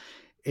kind of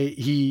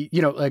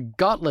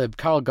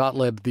Carl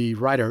Gottlieb, the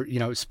writer,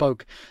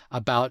 spoke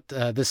about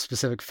this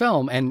specific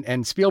film,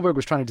 and Spielberg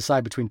was trying to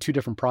decide between 2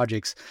 different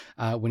projects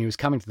when he was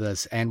coming to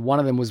this, and one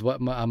of them was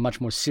a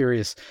much more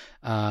serious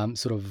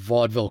sort of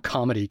vaudeville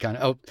comedy kind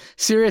of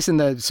serious in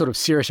the sort of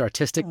serious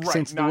artistic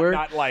sense of the word,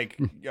 not like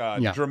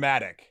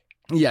dramatic.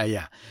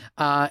 Yeah.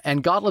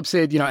 And Gottlieb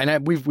said,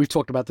 and we've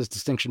talked about this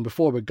distinction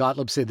before, but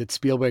Gottlieb said that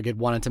Spielberg had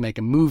wanted to make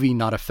a movie,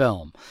 not a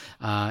film.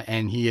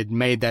 And he had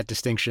made that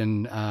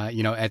distinction,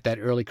 at that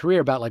early career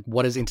about like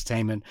what is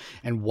entertainment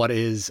and what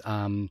is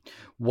a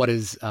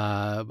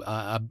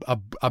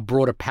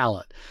broader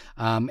palette.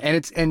 And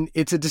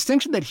it's a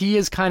distinction that he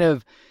is kind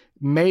of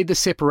made the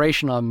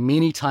separation on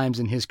many times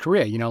in his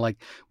career. Like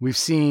we've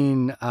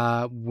seen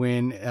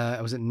when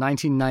was it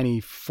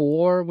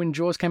 1994 when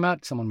Jaws came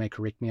out? Someone may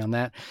correct me on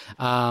that.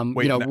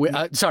 When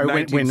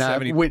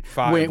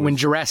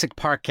Jurassic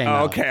Park came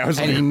out.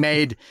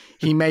 Okay,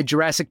 he made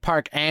Jurassic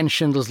Park and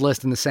Schindler's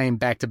List in the same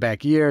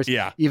back-to-back years.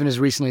 Yeah. Even as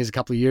recently as a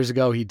couple of years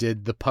ago, he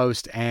did The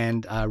Post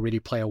and Ready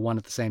Player One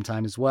at the same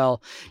time as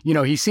well.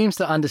 He seems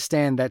to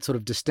understand that sort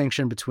of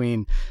distinction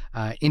between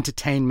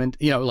entertainment,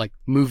 like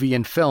movie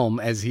and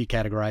film, as he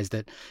categorized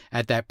it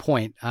at that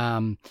point.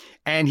 And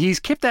he's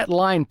kept that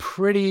line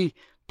pretty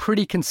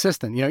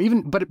consistent,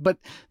 but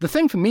the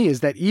thing for me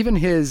is that even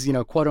his,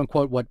 quote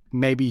unquote, what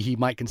maybe he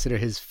might consider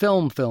his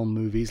film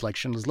movies like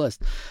Schindler's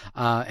List,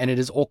 and it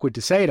is awkward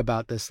to say it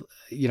about this,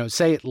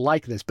 say it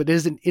like this, but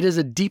it is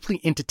a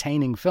deeply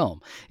entertaining film.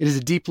 It is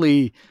a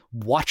deeply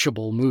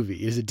watchable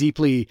movie. It is a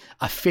deeply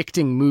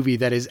affecting movie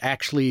that is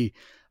actually,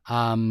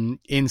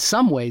 in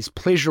some ways,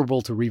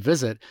 pleasurable to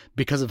revisit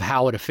because of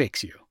how it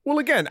affects you. Well,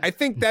 again, I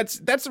think that's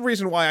the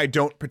reason why I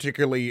don't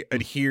particularly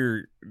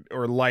adhere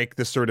or like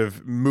the sort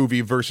of movie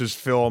versus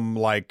film,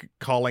 like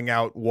calling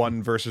out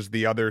one versus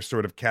the other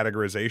sort of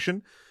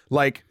categorization.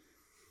 Like,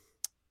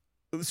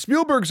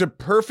 Spielberg's a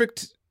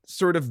perfect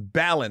sort of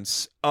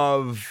balance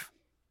of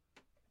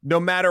no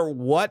matter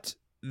what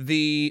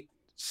the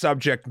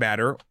subject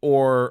matter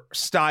or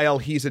style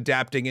he's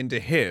adapting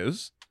into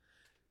his,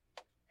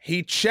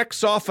 he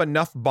checks off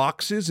enough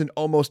boxes in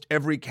almost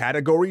every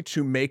category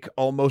to make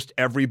almost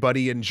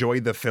everybody enjoy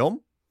the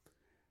film.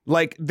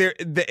 Like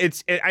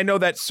I know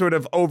that's sort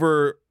of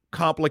over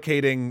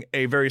complicating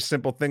a very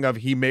simple thing of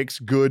he makes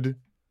good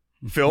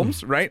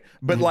films, right?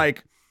 But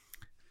like,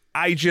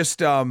 I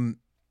just, how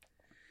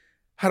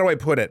do I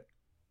put it?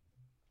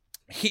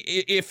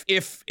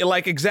 If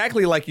like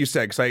exactly like you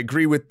said, because I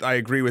agree with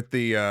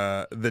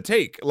the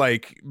take.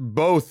 Like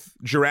both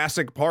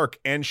Jurassic Park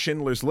and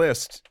Schindler's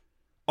List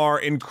are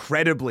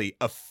incredibly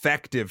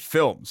effective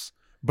films,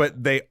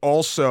 but they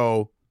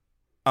also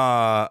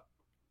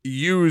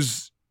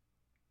use,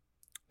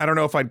 I don't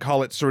know if I'd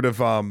call it sort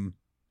of, I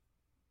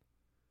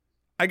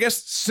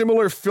guess,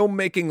 similar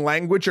filmmaking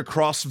language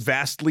across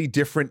vastly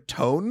different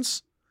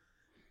tones.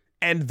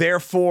 And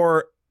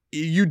therefore,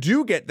 you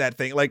do get that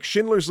thing. Like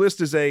Schindler's List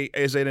is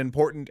an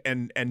important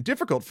and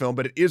difficult film,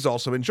 but it is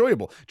also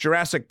enjoyable.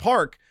 Jurassic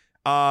Park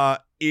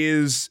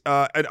is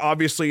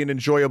obviously an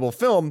enjoyable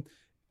film,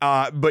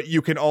 but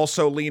you can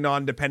also lean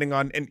on, depending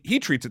on, and he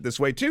treats it this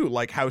way too,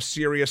 like how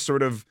serious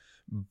sort of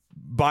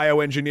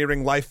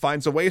bioengineering life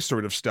finds a way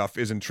sort of stuff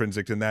is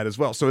intrinsic in that as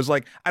well. So it's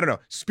like, I don't know,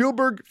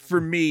 Spielberg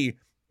for me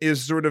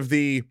is sort of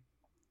even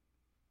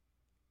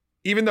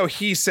though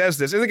he says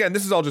this, and again,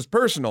 this is all just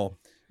personal,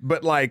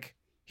 but like,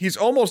 he's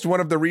almost one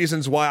of the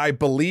reasons why I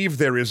believe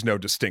there is no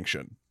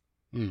distinction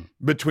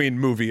between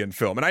movie and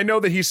film. And I know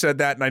that he said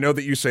that, and I know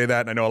that you say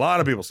that, and I know a lot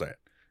of people say it.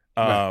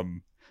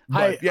 Right.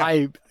 But,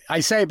 yeah. I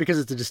say it because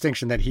it's a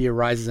distinction that he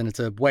arises, and it's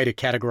a way to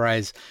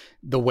categorize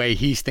the way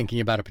he's thinking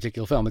about a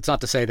particular film. It's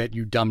not to say that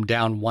you dumb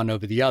down one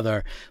over the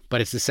other, but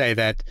it's to say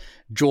that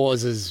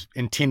Jaws is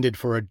intended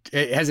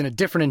it has a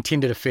different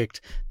intended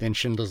effect than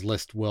Schindler's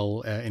List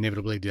will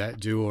inevitably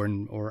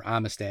do, or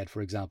Amistad,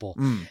 for example.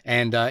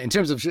 And in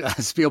terms of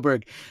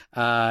Spielberg,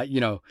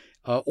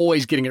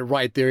 always getting it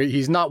right there.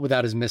 He's not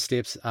without his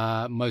missteps.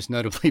 Most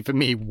notably for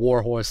me,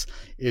 War Horse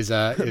is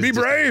Be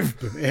brave!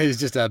 Is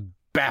just a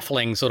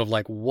baffling sort of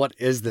like, what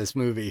is this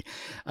movie?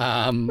 We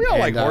all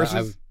like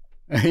horses.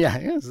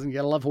 Yes, you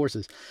gotta love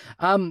horses.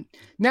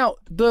 Now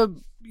the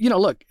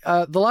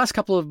last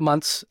couple of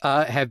months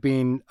have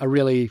been a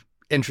really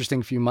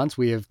interesting few months.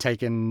 We have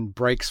taken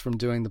breaks from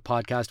doing the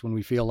podcast when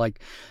we feel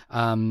like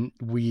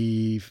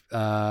we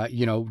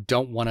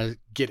don't want to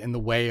get in the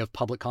way of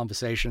public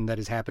conversation that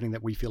is happening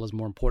that we feel is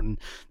more important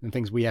than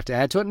things we have to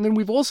add to it. And then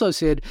we've also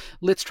said,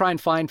 let's try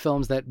and find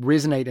films that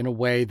resonate in a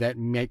way that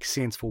makes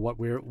sense for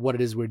what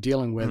it is we're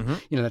dealing with.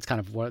 That's kind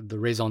of what the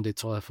raison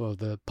d'etre for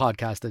the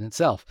podcast in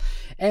itself.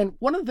 And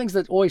one of the things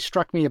that always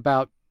struck me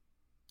about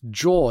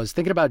Jaws,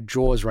 thinking about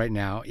Jaws right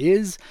now,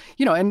 is,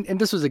 and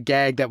this was a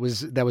gag that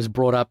was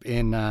brought up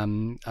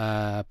in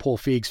Paul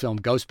Feig's film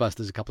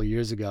Ghostbusters a couple of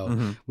years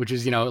ago, which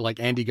is, like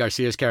Andy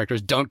Garcia's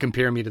characters, don't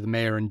compare me to the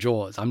mayor in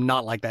Jaws. I'm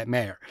not like that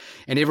mayor.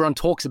 And everyone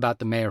talks about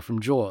the mayor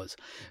from Jaws.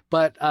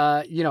 But,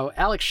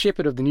 Alex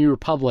Shepard of the New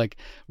Republic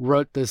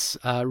wrote this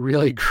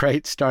really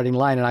great starting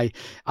line. And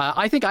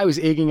I think I was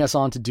egging us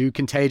on to do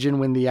Contagion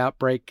when the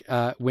outbreak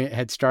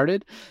had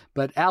started.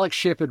 But Alex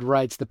Shepard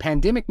writes, the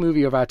pandemic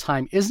movie of our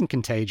time isn't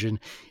Contagion,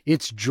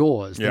 it's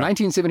Jaws. The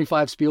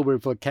 1975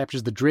 Spielberg book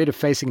captures the dread of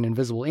facing an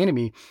invisible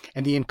enemy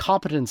and the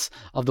incompetence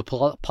of the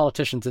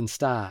politicians in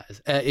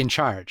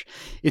charge.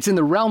 It's in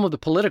the realm of the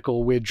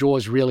political where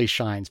Jaws really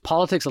shines.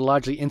 Politics are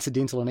largely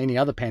incidental in any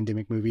other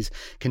pandemic movies.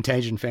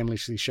 Contagion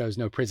famously shows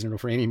no president or,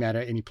 for any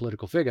matter, any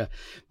political figure.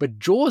 But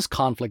Jaws'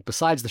 conflict,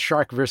 besides the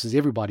shark versus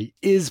everybody,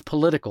 is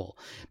political.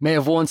 Mayor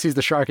Vaughn sees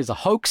the shark as a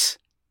hoax.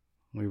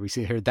 We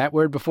heard that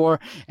word before,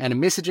 and a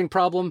messaging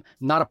problem,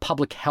 not a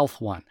public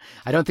health one.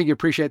 I don't think you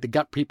appreciate the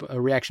gut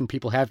reaction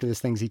people have to these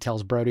things, he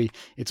tells Brody.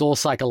 It's all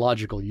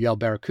psychological. You yell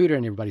barracuda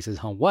and everybody says,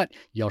 huh, what?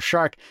 You yell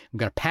shark, I'm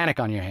going to panic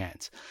on your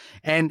hands.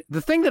 And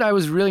the thing that I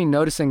was really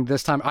noticing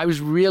this time, I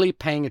was really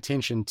paying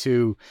attention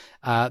to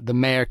the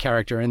mayor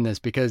character in this,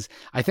 because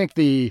I think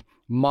the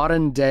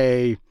modern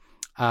day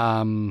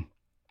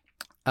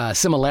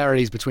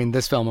similarities between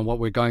this film and what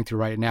we're going through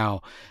right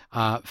now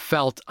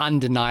felt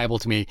undeniable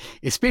to me,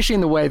 especially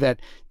in the way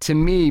that, to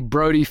me,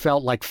 Brody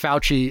felt like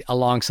Fauci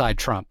alongside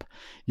Trump.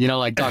 You know,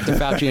 like Dr.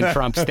 Fauci and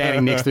Trump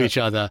standing next to each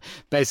other,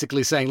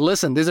 basically saying,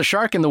 listen, there's a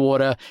shark in the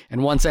water,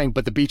 and one saying,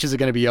 but the beaches are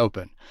going to be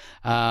open.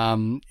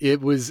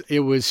 It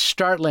was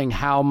startling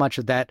how much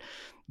of the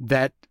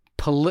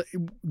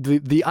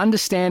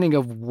understanding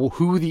of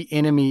who the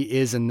enemy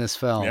is in this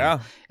film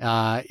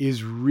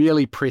is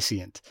really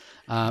prescient.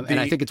 And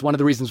I think it's one of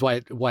the reasons why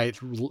it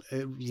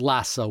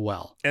lasts so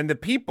well. And the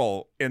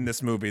people in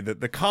this movie,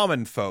 the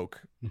common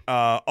folk,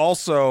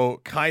 also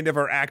kind of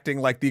are acting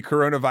like the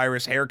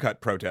coronavirus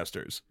haircut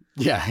protesters.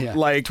 Yeah.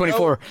 Like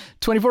 24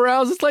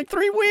 hours, it's like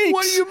 3 weeks.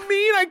 What do you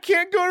mean I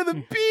can't go to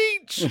the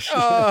beach?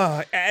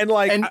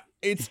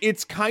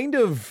 It's kind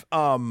of,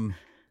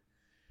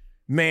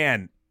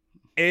 man,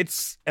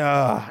 it's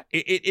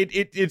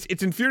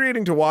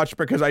infuriating to watch,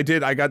 because I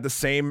got the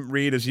same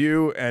read as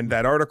you and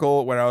that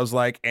article when I was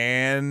like,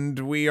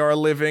 and we are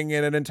living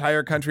in an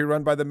entire country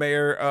run by the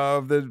mayor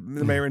of the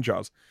mayor in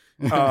Jaws.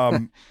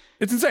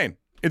 It's insane.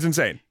 It's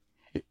insane.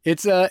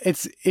 It's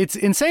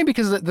insane,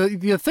 because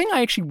the thing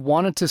I actually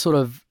wanted to sort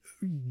of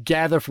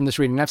gather from this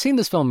reading, and I've seen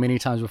this film many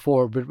times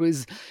before, but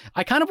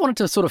I kind of wanted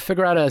to sort of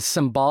figure out a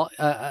symbol.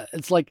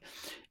 It's like,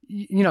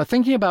 you know,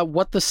 thinking about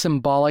what the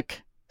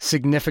symbolic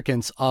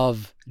significance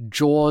of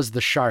Jaws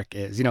the shark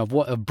is, you know,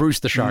 of Bruce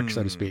the shark,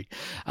 so to speak.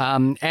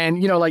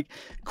 And, you know, like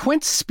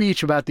Quint's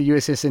speech about the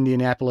USS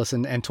Indianapolis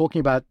and talking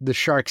about the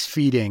sharks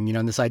feeding, you know,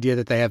 and this idea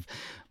that they have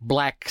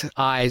black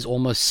eyes,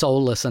 almost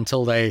soulless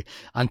until they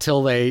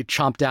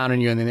chomp down on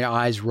you, and then their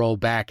eyes roll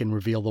back and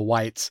reveal the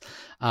whites.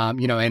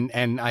 You know,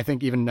 and I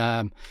think even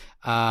Richard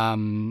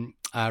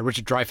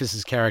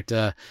Dreyfuss's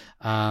character,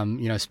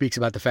 you know, speaks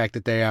about the fact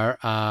that they are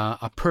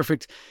a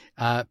perfect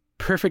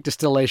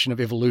distillation of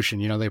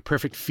evolution. You know, they're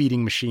perfect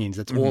feeding machines.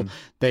 That's all.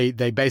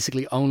 They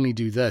basically only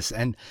do this.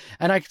 And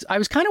I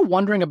was kind of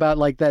wondering about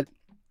like that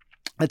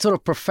sort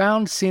of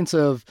profound sense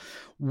of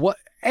what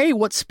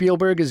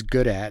Spielberg is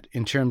good at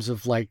in terms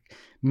of like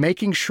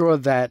making sure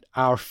that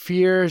our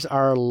fears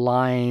are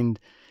aligned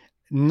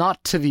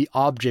not to the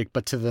object,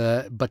 but to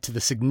the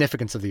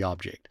significance of the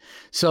object.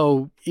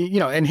 So, you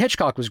know, and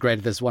Hitchcock was great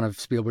at this, one of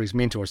Spielberg's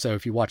mentors. So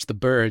if you watch the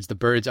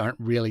birds aren't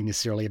really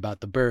necessarily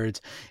about the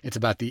birds. It's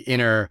about the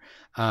inner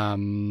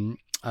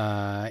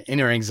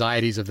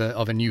anxieties of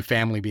a new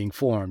family being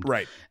formed.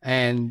 Right.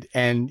 And,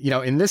 you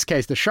know, in this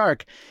case, the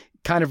shark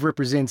kind of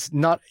represents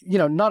not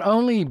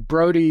only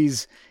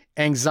Brody's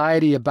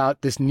anxiety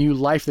about this new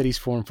life that he's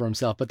formed for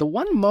himself, but the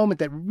one moment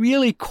that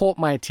really caught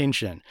my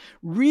attention,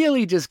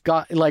 really just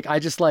got like, I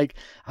was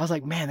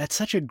like, man, that's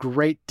such a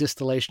great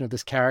distillation of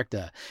this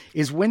character,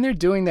 is when they're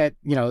doing that,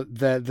 you know,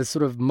 the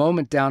sort of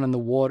moment down in the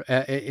water,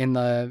 in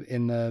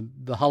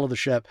the hull of the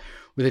ship,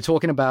 where they're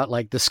talking about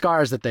like the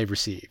scars that they've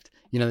received,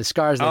 you know, the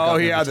scars. The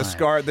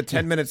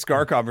 10-minute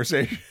scar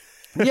conversation.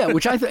 Yeah,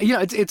 which you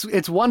know,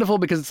 it's wonderful,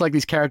 because it's like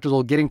these characters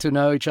all getting to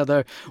know each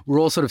other.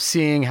 We're all sort of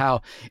seeing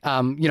how,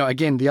 you know,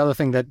 again, the other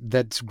thing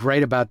that's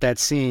great about that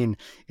scene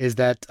is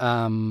that,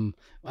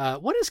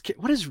 what is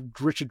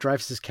Richard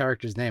Dreyfuss's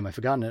character's name? I've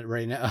forgotten it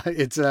right now.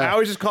 It's I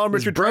always just call him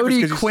Richard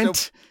Brody, Dreyfuss,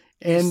 Quint,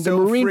 and the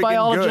marine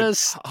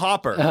biologist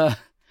Hopper.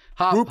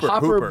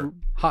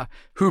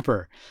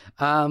 Hooper,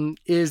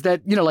 is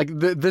that, you know, like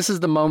this is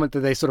the moment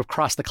that they sort of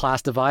cross the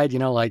class divide, you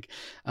know, like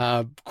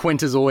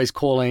Quint is always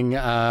calling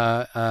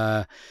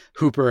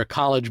Hooper a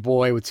college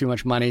boy with too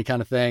much money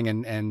kind of thing,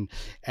 and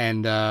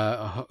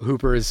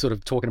Hooper is sort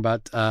of talking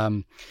about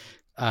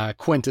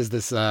Quint as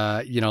this,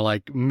 you know,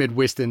 like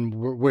Midwestern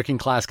working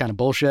class kind of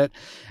bullshit.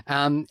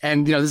 And,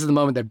 you know, this is the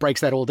moment that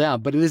breaks that all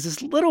down. But it is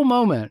this little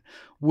moment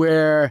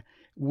where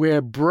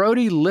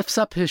Brody lifts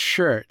up his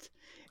shirt,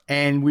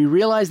 and we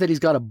realize that he's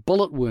got a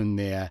bullet wound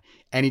there,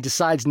 and he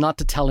decides not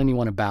to tell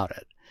anyone about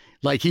it.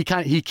 Like he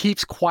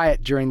keeps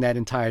quiet during that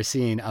entire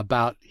scene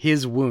about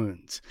his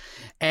wounds.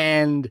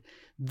 And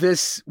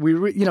this,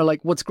 you know,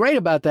 like what's great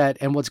about that,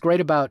 and what's great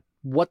about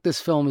what this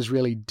film is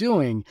really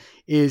doing,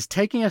 is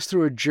taking us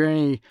through a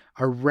journey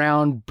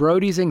around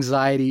Brody's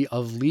anxiety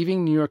of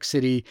leaving New York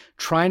City,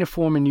 trying to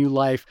form a new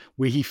life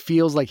where he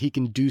feels like he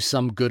can do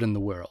some good in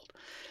the world.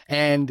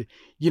 And,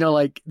 you know,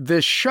 like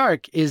the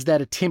shark is that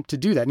attempt to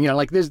do that. And, you know,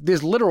 like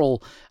there's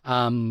literal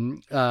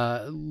moments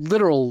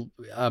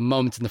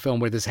in the film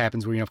where this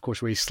happens, where, you know, of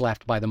course, where he's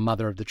slapped by the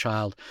mother of the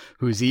child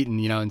who's eaten,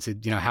 you know, and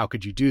said, you know, how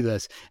could you do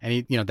this? And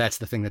he, you know, that's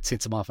the thing that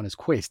sets him off on his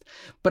quest.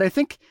 But I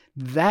think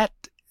that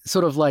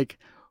sort of like,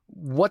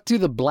 what do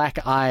the black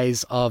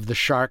eyes of the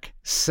shark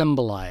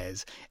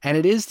symbolize? And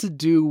it is to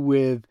do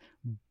with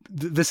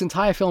this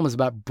entire film is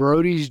about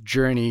Brody's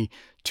journey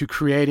to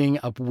creating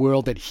a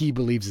world that he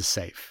believes is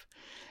safe,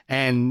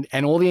 and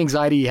all the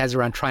anxiety he has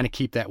around trying to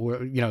keep that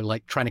world, you know,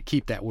 like trying to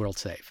keep that world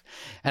safe.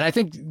 And I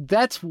think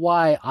that's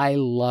why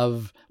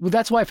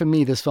that's why for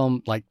me this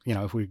film, like, you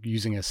know, if we're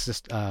using a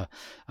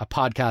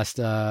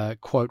podcast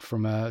quote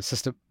from a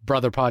sister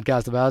brother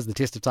podcast of ours, The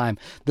Test of Time,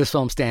 this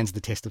film stands the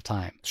test of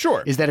time.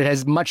 Sure, is that it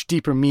has much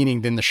deeper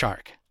meaning than the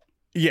shark.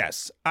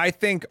 Yes, I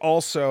think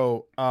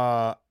also.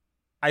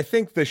 I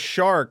think the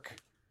shark,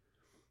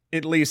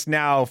 at least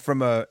now,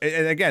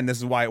 and again, this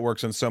is why it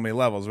works on so many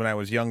levels. When I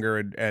was younger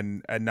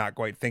and not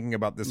quite thinking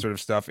about this sort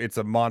of stuff, it's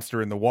a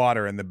monster in the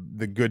water, and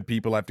the good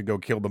people have to go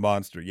kill the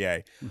monster.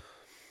 Yay!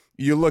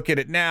 You look at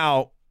it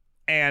now,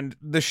 and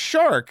the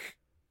shark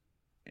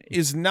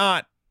is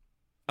not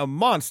a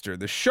monster.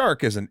 The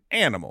shark is an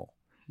animal,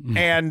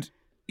 and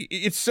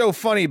it's so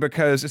funny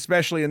because,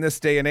 especially in this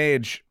day and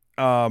age,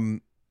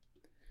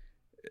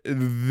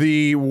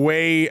 the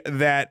way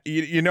that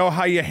you know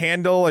how you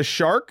handle a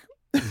shark,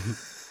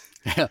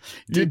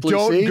 you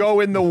don't go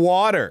in the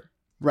water,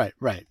 right?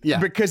 Yeah,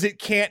 because it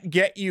can't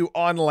get you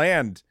on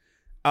land.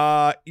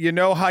 You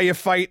know how you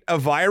fight a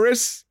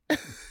virus?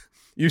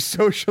 You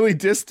socially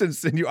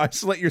distance and you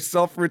isolate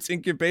yourself for its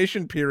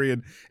incubation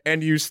period,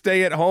 and you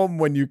stay at home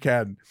when you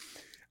can.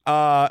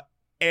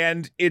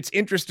 And it's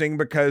interesting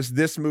because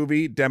this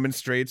movie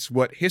demonstrates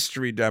what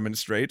history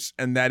demonstrates,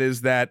 and that is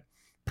that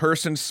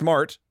person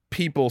smart,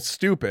 people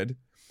stupid.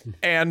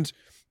 And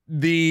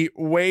the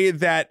way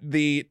that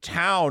the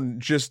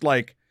town just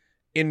like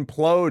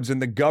implodes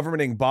and the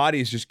governing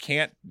bodies just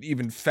can't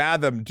even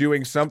fathom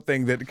doing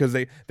something that, because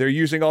they're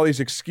using all these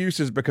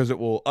excuses because it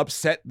will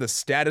upset the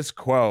status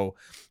quo.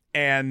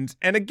 And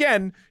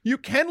again, you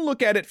can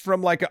look at it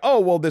from like,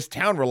 oh, well, this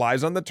town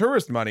relies on the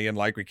tourist money and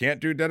like we can't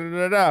do da da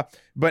da da.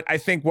 But I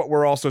think what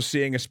we're also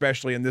seeing,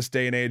 especially in this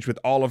day and age, with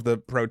all of the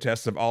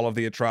protests of all of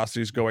the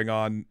atrocities going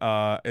on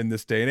in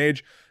this day and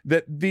age,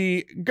 that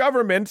the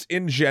government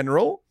in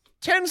general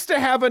tends to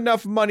have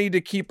enough money to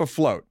keep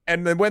afloat.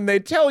 And then when they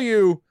tell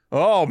you,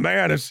 oh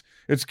man,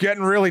 it's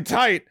getting really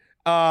tight,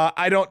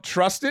 I don't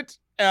trust it.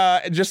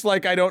 Just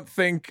like I don't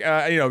think,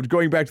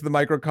 going back to the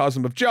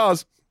microcosm of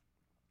Jaws,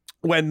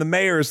 when the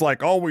mayor's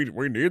like, oh, we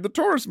need the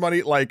tourist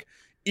money, like,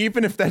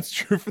 even if that's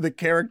true for the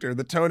character,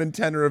 the tone and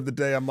tenor of the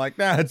day, I'm like,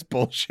 nah, it's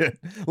bullshit.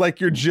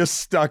 Like, you're just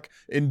stuck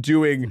in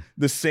doing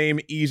the same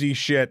easy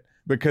shit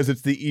because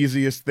it's the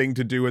easiest thing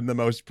to do and the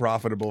most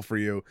profitable for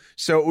you.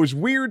 So it was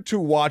weird to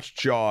watch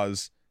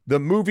Jaws, the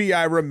movie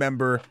I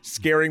remember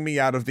scaring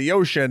me out of the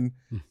ocean,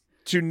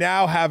 to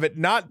now have it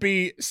not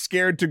be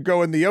scared to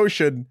go in the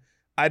ocean.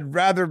 I'd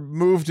rather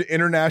move to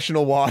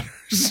international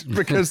waters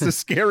because the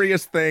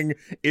scariest thing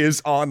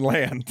is on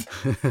land.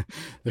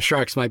 The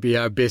sharks might be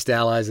our best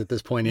allies at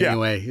this point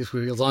anyway, as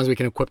long as we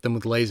can equip them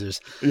with lasers.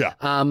 Yeah.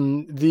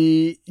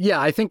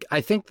 I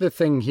think the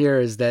thing here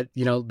is that,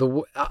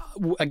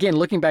 again,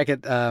 looking back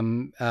at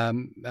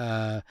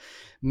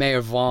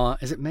Mayor Vaughn,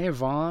 is it Mayor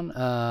Vaughn?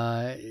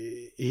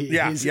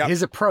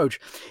 His approach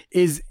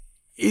is,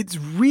 it's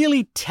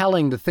really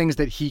telling the things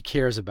that he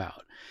cares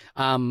about.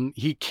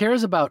 He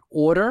cares about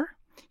order.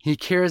 He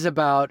cares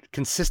about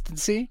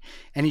consistency,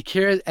 and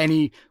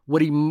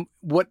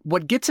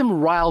what gets him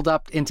riled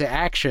up into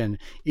action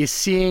is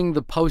seeing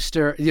the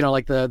poster,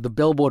 like the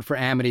billboard for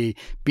Amity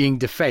being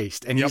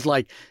defaced, and he's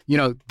like,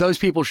 those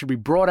people should be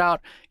brought out,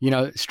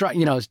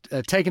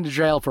 taken to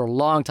jail for a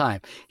long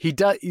time. He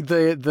does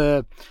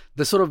the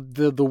sort of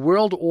the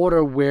world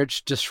order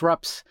which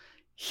disrupts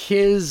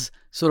his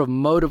sort of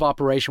mode of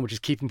operation, which is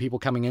keeping people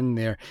coming in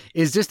there,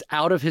 is just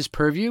out of his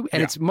purview,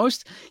 and it's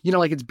most,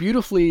 it's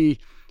beautifully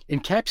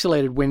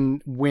encapsulated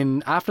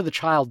when after the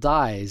child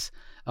dies,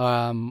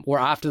 or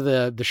after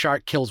the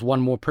shark kills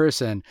one more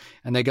person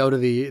and they go to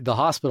the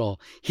hospital,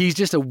 he's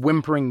just a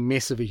whimpering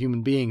mess of a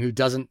human being who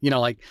doesn't,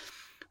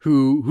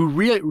 who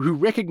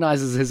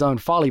recognizes his own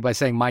folly by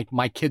saying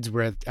my kids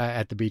were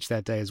at the beach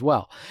that day as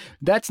well.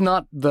 That's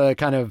not the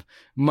kind of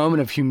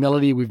moment of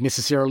humility we've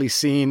necessarily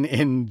seen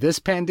in this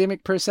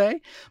pandemic per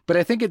se, but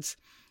I think it's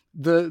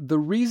the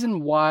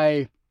reason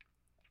why,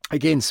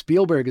 again,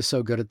 Spielberg is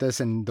so good at this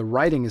and the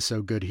writing is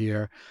so good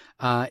here,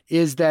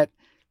 is that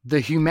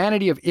the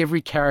humanity of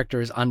every character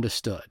is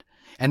understood.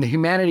 And the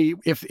humanity,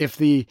 if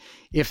the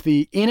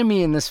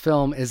enemy in this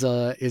film is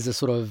a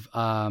sort of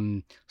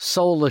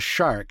soulless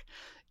shark,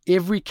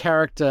 every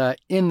character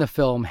in the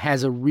film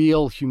has a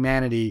real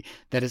humanity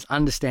that is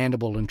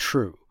understandable and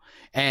true.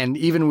 And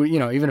even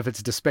if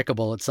it's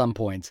despicable at some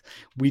points,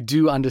 we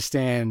do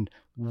understand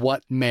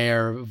what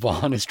Mayor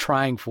Vaughn is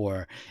trying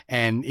for,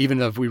 and even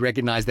if we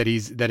recognize that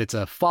it's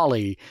a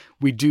folly,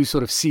 we do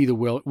sort of see the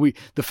will.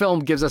 The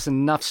film gives us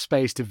enough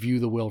space to view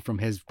the will from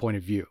his point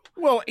of view.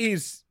 Well, you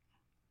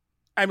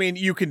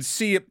can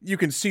see it. You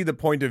can see the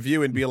point of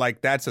view and be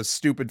like, "That's a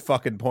stupid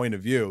fucking point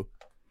of view."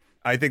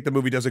 I think the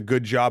movie does a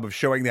good job of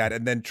showing that,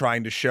 and then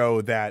trying to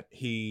show that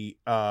he,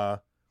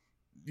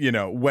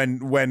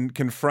 when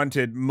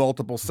confronted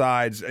multiple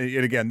sides,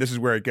 and again, this is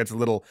where it gets a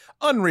little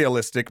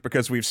unrealistic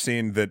because we've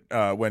seen that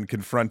when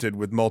confronted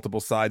with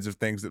multiple sides of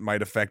things that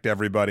might affect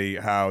everybody,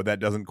 how that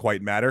doesn't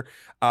quite matter.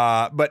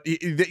 But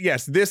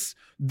yes,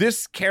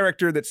 this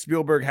character that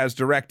Spielberg has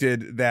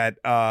directed, that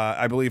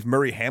I believe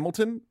Murray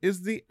Hamilton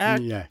is the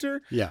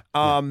actor,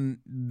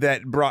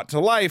 that brought to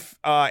life,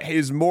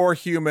 is more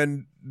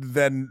human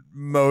than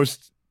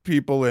most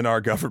people in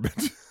our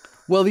government.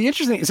 Well, the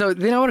interesting, so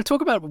then I want to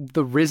talk about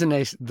the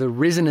resonance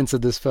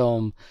of this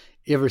film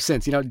ever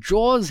since.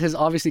 Jaws has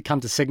obviously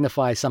come to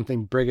signify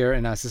something bigger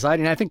in our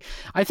society, and I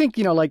think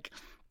like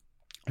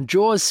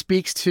Jaws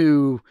speaks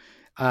to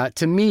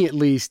me at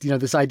least,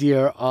 this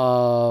idea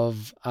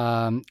of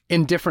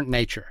indifferent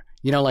nature.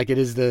 Like it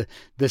is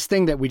this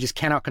thing that we just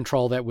cannot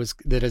control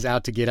that is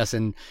out to get us,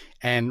 and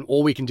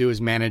all we can do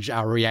is manage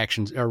our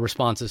reactions or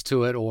responses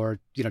to it, or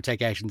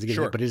take actions against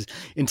it, but is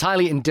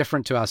entirely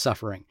indifferent to our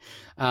suffering.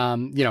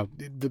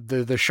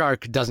 The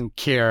shark doesn't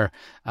care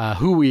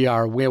who we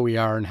are, where we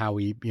are, and how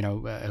we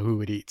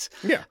who it eats.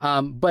 Yeah.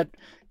 But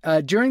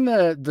during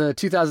the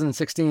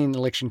 2016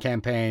 election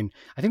campaign,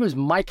 I think it was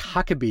Mike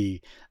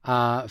Huckabee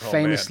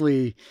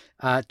famously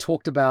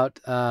talked about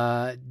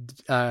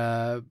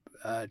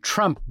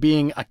Trump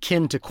being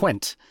akin to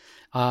Quint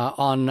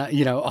on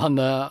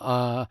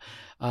the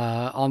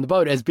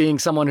boat, as being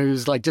someone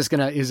who's like just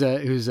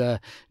who's a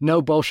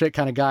no bullshit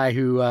kind of guy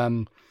who's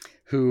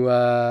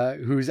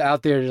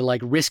out there to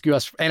like rescue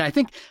us. And I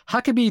think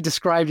Huckabee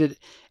described it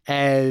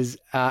as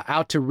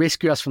out to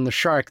rescue us from the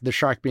shark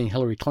being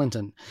Hillary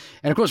Clinton.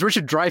 And of course,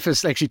 Richard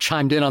Dreyfuss actually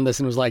chimed in on this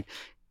and was like,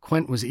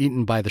 Quint was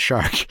eaten by the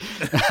shark.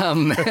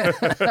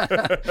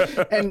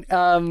 And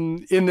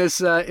in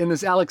this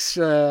Alex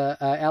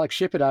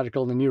Shepard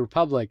article in the New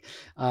Republic,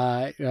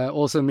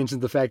 also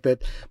mentions the fact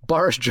that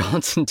Boris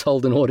Johnson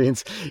told an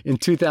audience in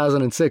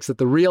 2006 that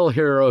the real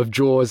hero of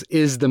Jaws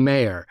is the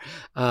mayor.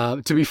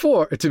 To be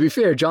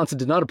fair, Johnson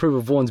did not approve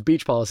of Vaughan's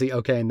beach policy.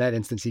 Okay, in that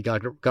instance, he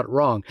got it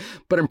wrong.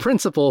 But in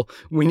principle,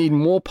 we need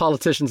more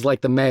politicians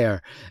like the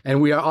mayor,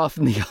 and we are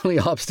often the only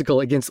obstacle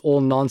against all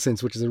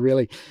nonsense, which is a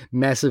really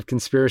massive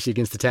conspiracy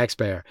against the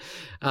taxpayer.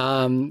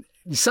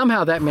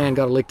 Somehow that man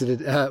got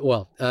elected.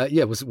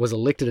 Was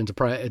elected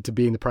into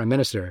being the prime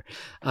minister.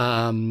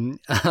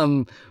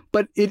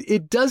 But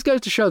it does go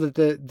to show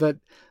that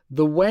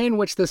the way in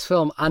which this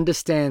film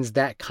understands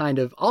that kind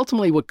of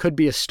ultimately what could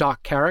be a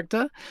stock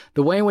character,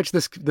 the way in which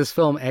this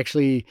film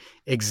actually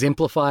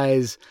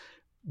exemplifies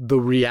the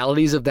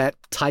realities of that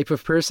type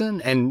of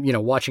person, and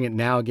watching it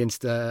now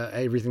against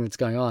everything that's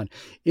going on,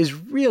 is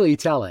really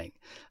telling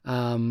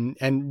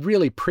and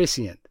really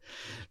prescient.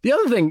 The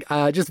other thing,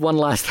 just one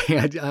last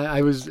thing,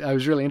 I was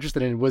really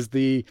interested in was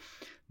the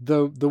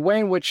way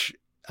in which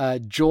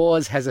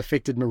Jaws has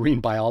affected marine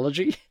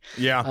biology.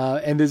 Yeah.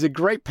 And there's a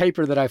great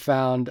paper that I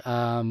found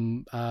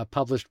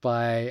published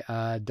by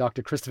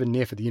Dr. Christopher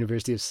Neff at the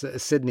University of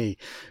Sydney,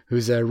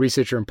 who's a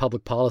researcher in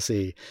public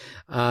policy,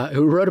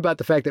 who wrote about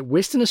the fact that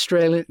Western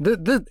Australian...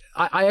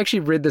 I actually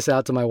read this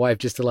out to my wife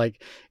just to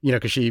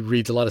because she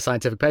reads a lot of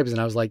scientific papers,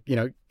 and I was like,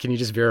 can you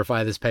just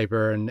verify this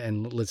paper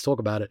and let's talk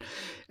about it?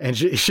 And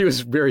she was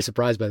very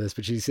surprised by this,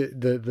 but she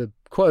said the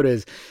quote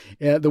is,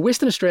 the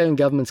Western Australian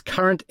government's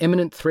current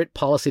imminent threat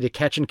policy to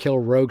catch and kill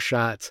rogue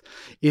sharks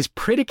is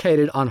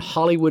predicated on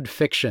Hollywood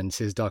fiction,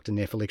 says Dr.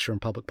 Neff, a lecturer in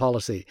public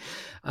policy.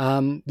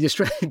 The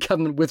Australian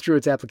government withdrew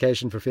its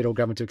application for federal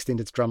government to extend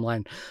its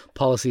drumline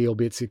policy,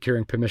 albeit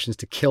securing permissions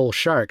to kill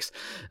sharks.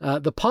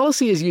 The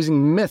policy is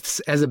using myths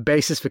as a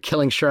basis for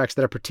killing sharks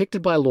that are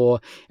protected by law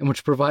and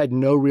which provide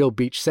no real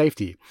beach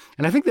safety.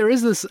 And I think there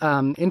is this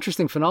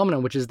interesting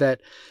phenomenon, which is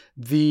that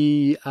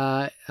the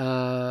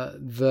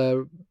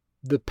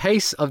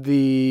pace of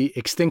the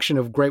extinction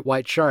of great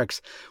white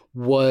sharks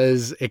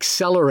was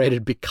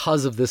accelerated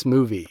because of this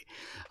movie.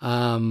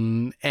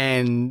 And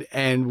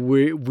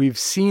we've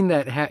seen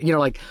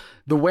that,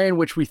 the way in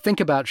which we think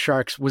about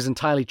sharks was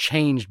entirely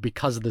changed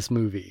because of this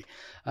movie,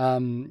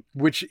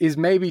 which is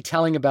maybe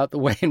telling about the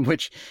way in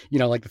which,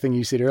 like the thing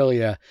you said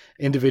earlier,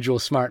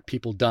 individuals smart,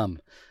 people dumb.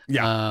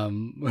 Yeah.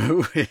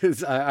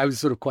 I was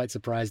sort of quite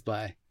surprised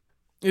by.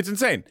 It's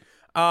insane.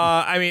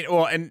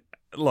 And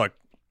look,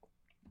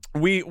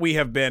 we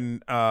have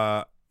been,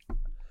 wow,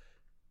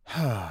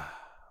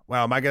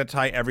 am I going to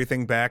tie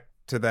everything back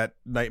to that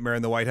nightmare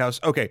in the White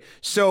House? Okay,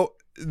 so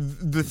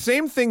the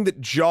same thing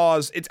that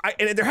Jaws,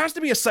 and there has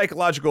to be a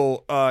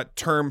psychological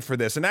term for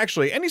this. And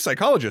actually, any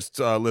psychologists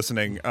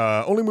listening,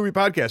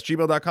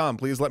 onlymoviepodcast@gmail.com,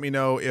 please let me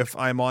know if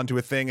I'm onto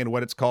a thing and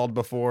what it's called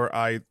before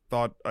I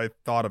thought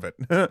of it.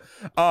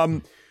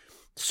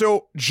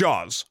 So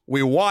Jaws,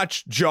 we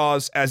watch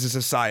Jaws as a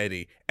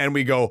society and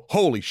we go,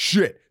 holy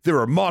shit, there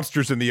are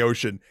monsters in the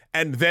ocean.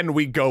 And then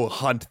we go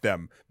hunt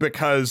them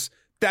because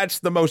that's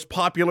the most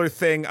popular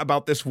thing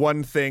about this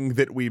one thing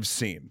that we've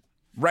seen,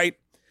 right?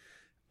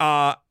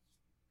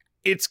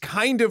 It's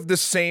kind of the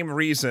same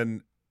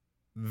reason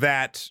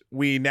that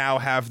we now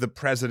have the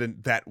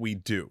president that we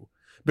do,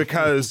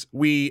 because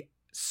we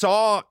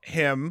saw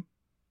him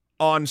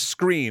on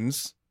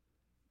screens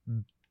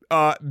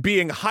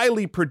being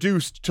highly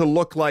produced to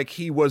look like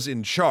he was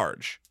in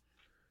charge.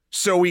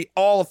 So we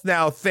all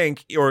now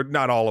think, or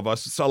not all of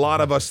us, so a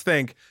lot of us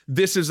think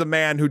this is a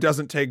man who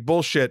doesn't take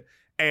bullshit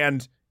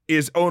and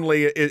is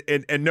only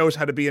and knows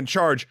how to be in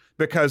charge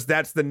because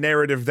that's the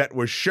narrative that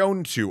was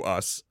shown to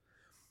us.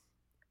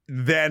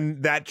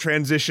 Then that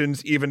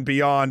transitions even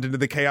beyond into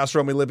the chaos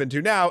realm we live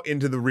into now,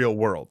 into the real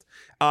world.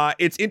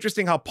 It's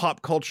interesting how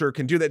pop culture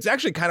can do that. It's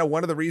actually kind of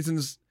one of the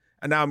reasons,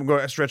 and now I'm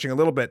going stretching a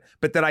little bit,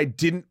 but that I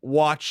didn't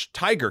watch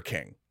Tiger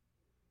King.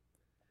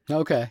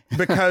 Okay.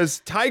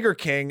 Because Tiger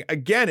King,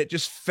 again, it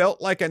just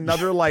felt like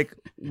another, like,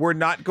 we're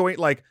not going,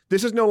 like,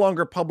 this is no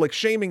longer public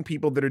shaming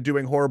people that are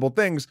doing horrible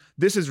things.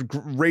 This is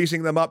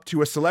raising them up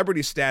to a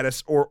celebrity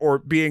status or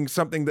being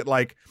something that,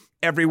 like,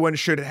 everyone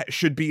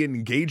should be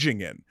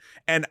engaging in.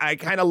 And I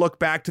kind of look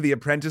back to the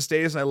Apprentice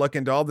days and I look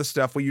into all this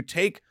stuff where you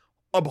take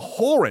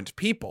abhorrent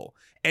people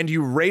and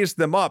you raise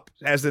them up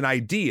as an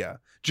idea,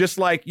 just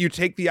like you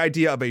take the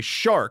idea of a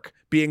shark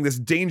being this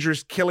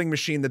dangerous killing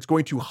machine that's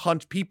going to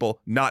hunt people.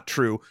 Not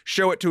true.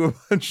 Show it to a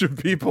bunch of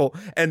people,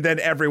 and then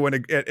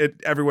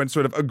everyone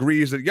sort of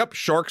agrees that, yep,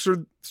 sharks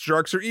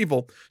are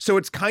evil. So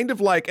it's kind of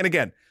like, and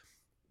again,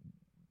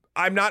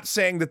 I'm not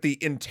saying that the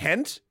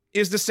intent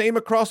is the same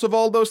across of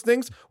all those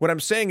things. What I'm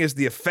saying is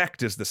the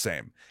effect is the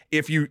same.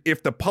 If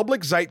the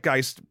public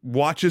zeitgeist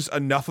watches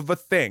enough of a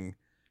thing,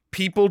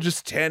 people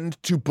just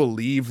tend to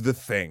believe the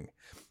thing.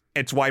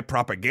 It's why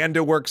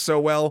propaganda works so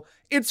well.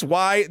 It's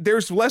why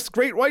there's less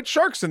great white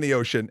sharks in the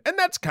ocean, and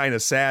that's kind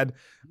of sad.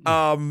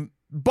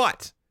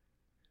 But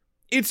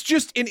it's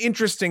just an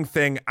interesting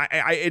thing.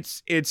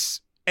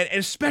 It's and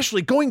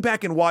especially going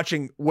back and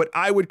watching what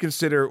I would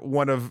consider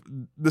one of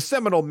the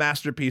seminal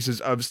masterpieces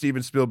of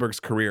Steven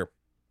Spielberg's career.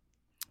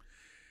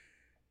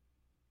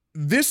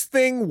 This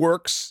thing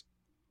works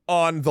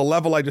on the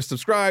level I just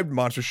described,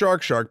 monster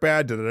shark, shark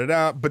bad,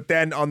 but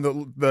then on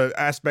the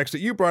aspects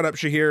that you brought up,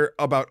 Shahir,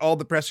 about all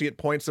the prescient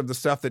points of the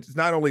stuff that's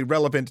not only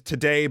relevant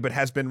today, but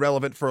has been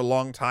relevant for a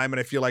long time. And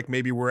I feel like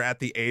maybe we're at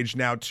the age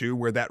now too,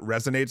 where that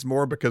resonates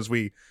more because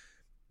we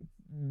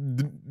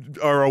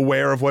are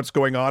aware of what's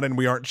going on and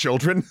we aren't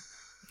children.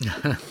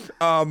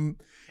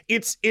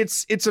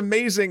 It's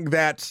amazing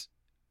that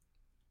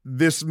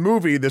this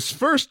movie, this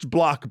first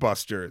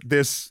blockbuster,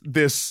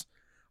 this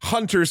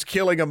hunters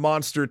killing a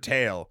monster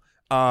tale,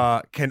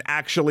 can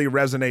actually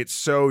resonate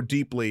so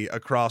deeply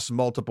across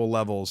multiple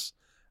levels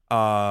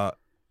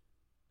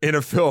in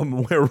a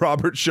film where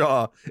Robert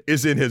Shaw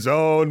is in his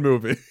own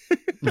movie.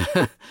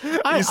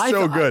 He's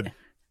so good.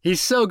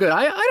 He's so good.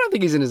 I don't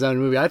think he's in his own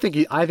movie. I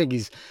think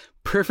he's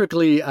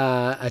perfectly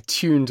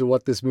attuned to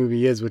what this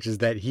movie is, which is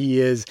that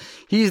he's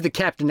the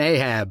Captain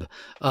Ahab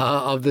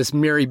of this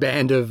merry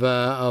band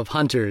of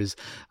hunters.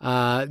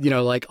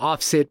 Like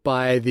offset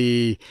by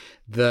the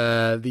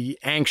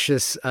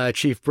anxious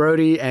Chief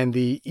Brody and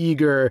the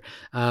eager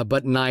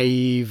but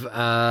naive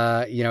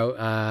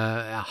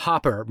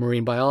Hopper,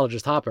 marine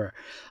biologist Hopper.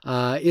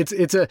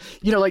 It's a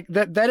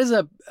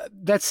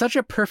that's such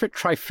a perfect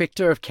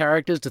trifecta of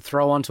characters to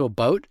throw onto a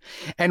boat.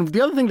 And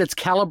the other thing that's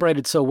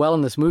calibrated so well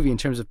in this movie in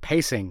terms of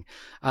pacing,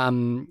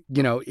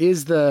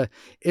 is the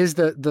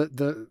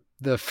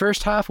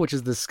first half, which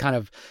is this kind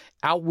of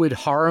outward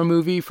horror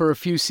movie for a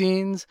few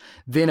scenes,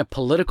 then a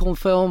political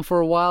film for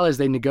a while as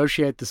they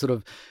negotiate the sort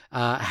of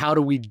how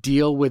do we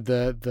deal with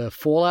the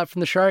fallout from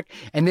the shark,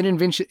 and then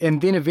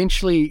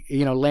eventually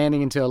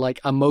landing into like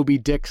a Moby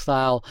Dick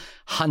style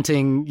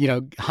hunting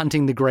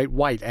the great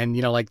white, and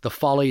like the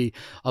folly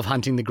of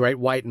hunting the great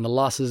white and the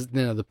losses,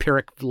 the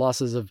Pyrrhic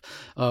losses of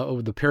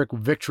the Pyrrhic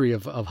victory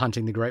of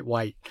hunting the great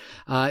white.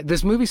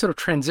 This movie sort of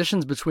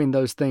transitions between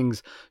those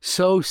things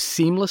so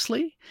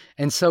seamlessly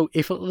and so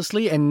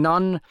effortlessly, and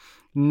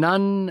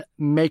none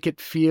make it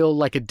feel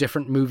like a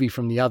different movie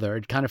from the other.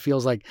 It kind of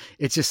feels like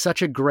it's just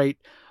such a great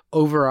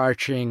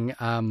overarching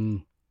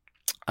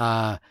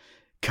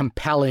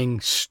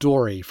compelling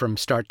story from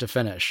start to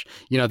finish,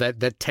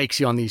 that takes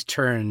you on these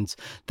turns,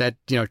 that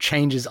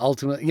changes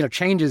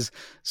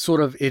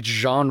sort of its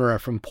genre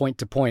from point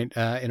to point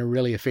in a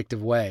really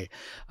effective way.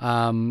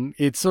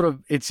 It's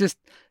just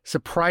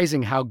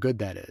surprising how good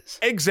that is.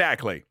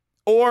 Exactly.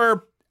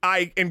 Or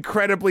I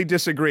incredibly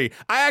disagree.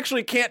 I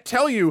actually can't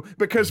tell you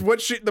because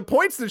the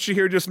points that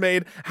Shahir just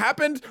made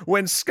happened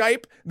when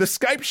the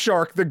Skype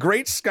shark, the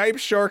great Skype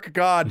shark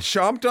god,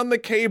 chomped on the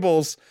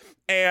cables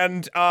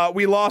and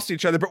we lost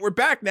each other. But we're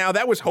back now.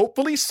 That was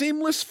hopefully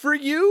seamless for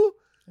you.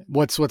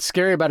 What's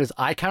scary about it is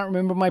I can't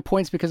remember my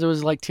points because it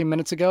was like 10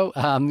 minutes ago.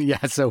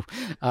 So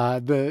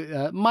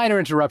the minor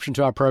interruption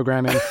to our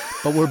programming,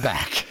 but we're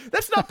back.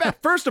 That's not bad.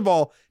 First of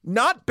all,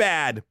 not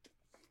bad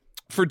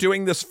for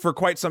doing this for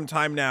quite some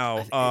time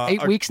now.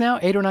 8 weeks now?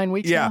 8 or 9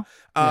 weeks now?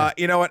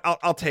 You know what?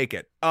 I'll take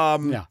it.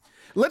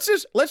 Let's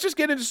just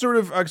get into sort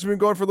of, because we've been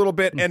going for a little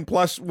bit, and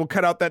plus we'll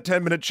cut out that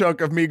 10-minute chunk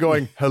of me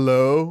going,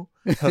 hello,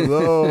 and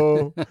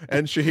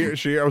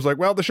Shahir, I was like,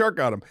 well, the shark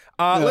got him.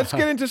 Let's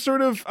get into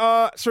sort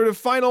of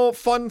final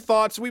fun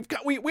thoughts. We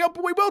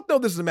both know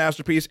this is a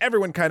masterpiece.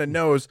 Everyone kind of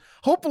knows.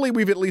 Hopefully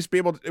we've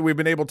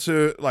been able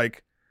to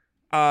like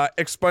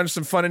expunge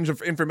some fun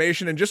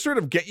information and just sort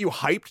of get you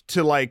hyped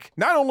to like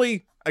not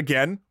only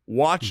again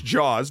watch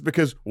Jaws,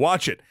 because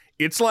watch it.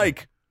 It's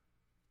like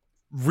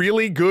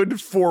really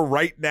good for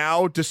right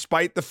now,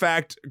 despite the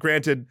fact,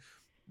 granted,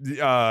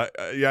 I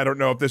don't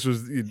know if this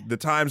was the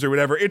times or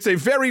whatever. It's a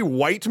very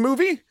white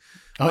movie.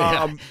 Oh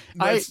yeah,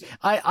 that's-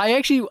 I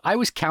actually I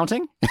was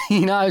counting.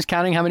 I was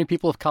counting how many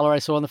people of color I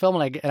saw in the film,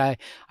 and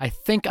I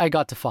think I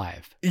got to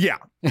 5. yeah.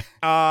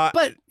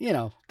 But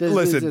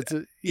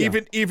Listen, yeah.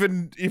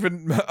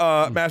 even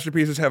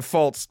masterpieces have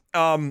faults.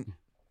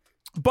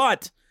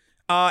 But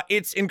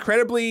it's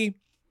incredibly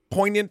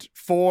poignant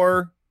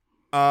for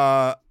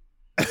I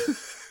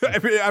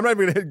mean, I'm not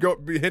even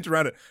going to hint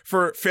around it,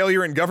 for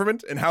failure in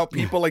government and how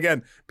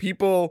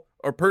people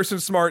or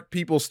persons smart,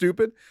 people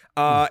stupid.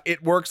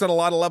 It works on a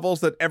lot of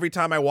levels that every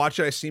time I watch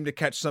it, I seem to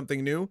catch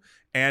something new.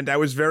 And I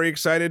was very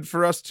excited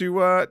for us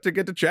to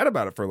get to chat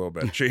about it for a little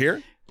bit.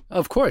 Shahir?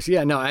 Of course,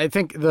 yeah. No, I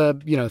think the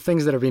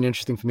things that have been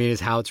interesting for me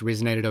is how it's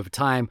resonated over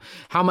time,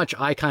 how much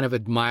I kind of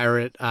admire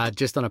it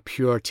just on a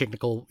pure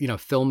technical,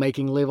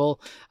 filmmaking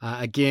level.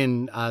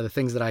 Again, the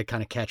things that I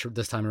kind of catch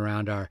this time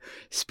around are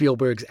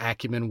Spielberg's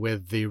acumen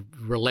with the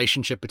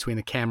relationship between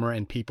the camera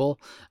and people.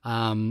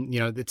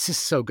 It's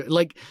just so good.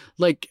 Like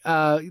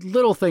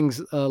little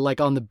things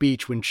like on the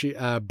beach when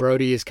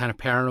Brody is kind of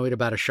paranoid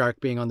about a shark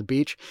being on the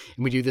beach,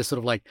 and we do this sort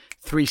of like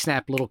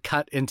 3-snap little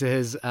cut into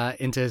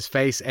his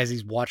face as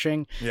he's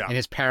watching. Yeah. And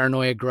his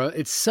paranoia grows.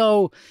 It's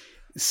so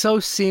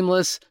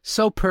seamless,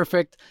 so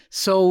perfect,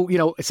 so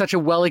it's such a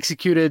well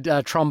executed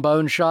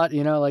trombone shot.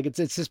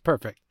 It's just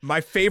perfect.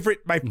 My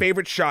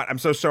favorite shot. I'm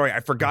so sorry, I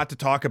forgot to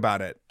talk about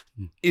it.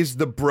 Is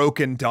the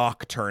broken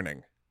dock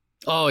turning.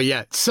 Oh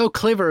yeah, so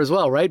clever as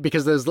well, right?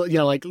 Because there's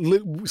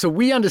so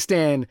we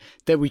understand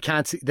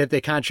that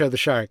they can't show the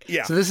shark.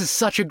 Yeah. So this is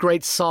such a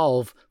great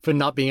solve for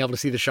not being able to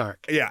see the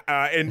shark. Yeah,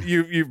 and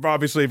you've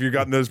obviously, if you've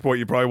gotten to this point,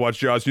 you probably watched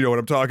Jaws. You know what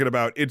I'm talking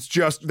about. It's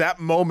just that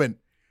moment.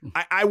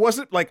 I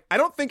wasn't like, I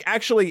don't think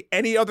actually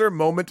any other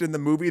moment in the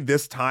movie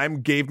this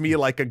time gave me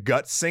like a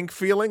gut sink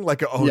feeling,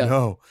 like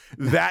no,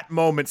 that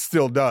moment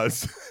still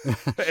does.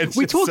 It's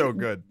just so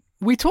good.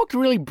 We talked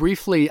really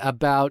briefly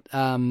about.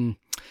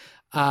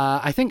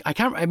 I think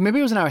maybe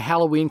it was in our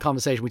Halloween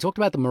conversation. We talked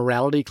about the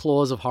morality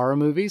clause of horror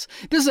movies.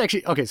 This is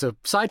actually, okay, so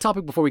side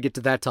topic before we get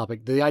to that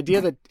topic. The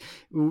idea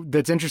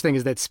that's interesting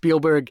is that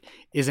Spielberg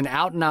is an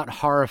out and out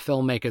horror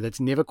filmmaker that's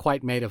never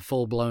quite made a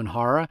full blown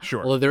horror.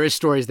 Sure. Although there is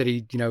stories that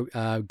he,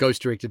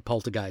 ghost directed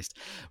Poltergeist.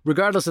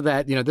 Regardless of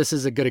that, this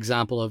is a good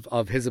example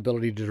of his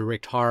ability to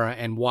direct horror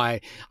and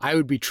why I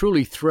would be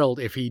truly thrilled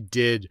if he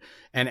did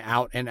an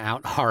out and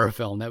out horror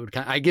film. That would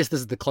I guess this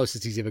is the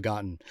closest he's ever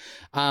gotten.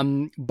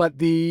 But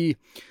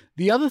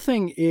the other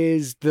thing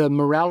is the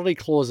morality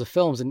clause of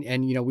films,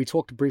 and we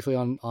talked briefly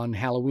on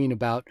Halloween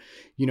about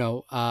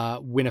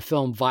when a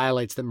film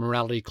violates the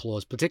morality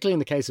clause, particularly in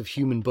the case of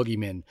Human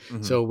Boogeymen.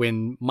 Mm-hmm. So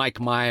when Mike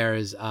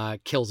Myers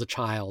kills a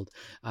child,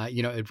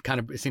 it kind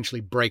of essentially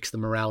breaks the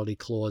morality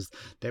clause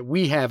that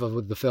we have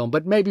with the film,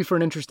 but maybe for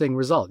an interesting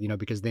result,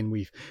 because then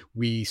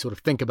we sort of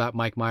think about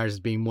Mike Myers as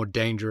being more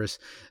dangerous,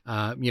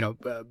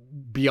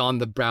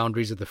 beyond the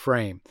boundaries of the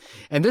frame.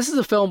 And this is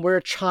a film where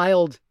a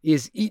child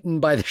is eaten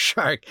by the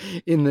shark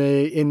in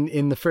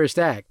the first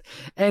act.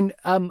 And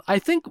I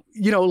think,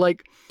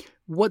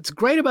 what's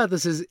great about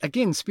this is,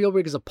 again,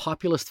 Spielberg is a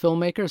populist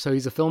filmmaker, so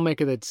he's a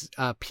filmmaker that's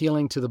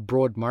appealing to the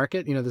broad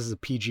market. This is a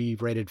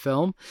PG-rated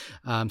film.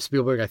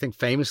 Spielberg, I think,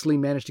 famously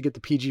managed to get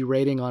the PG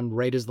rating on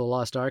Raiders of the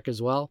Lost Ark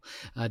as well,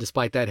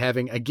 despite that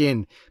having,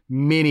 again,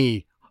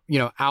 many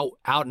out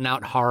and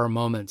out horror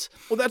moments.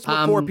 Well, that's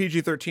before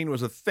PG-13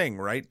 was a thing,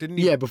 right? Didn't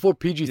he? Yeah, before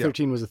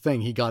PG-13 was a thing,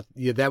 he got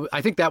that.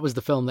 I think that was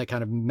the film that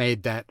kind of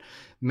made that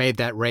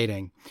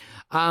rating.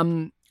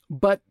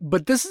 But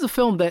this is a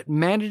film that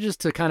manages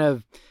to kind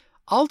of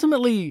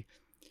ultimately,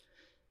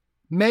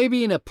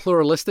 maybe in a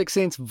pluralistic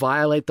sense,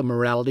 violate the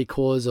morality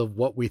clause of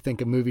what we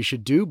think a movie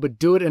should do, but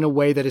do it in a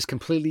way that is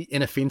completely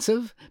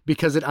inoffensive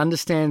because it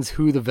understands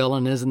who the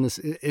villain is in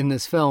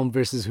this film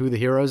versus who the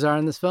heroes are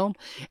in this film.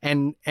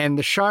 And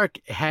the shark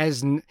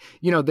has,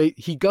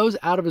 he goes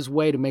out of his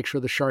way to make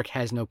sure the shark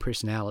has no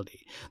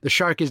personality. The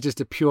shark is just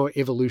a pure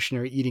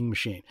evolutionary eating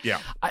machine. Yeah.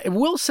 I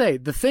will say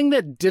the thing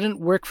that didn't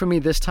work for me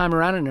this time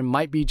around, and it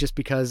might be just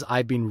because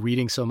I've been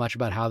reading so much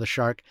about how the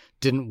shark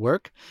didn't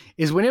work,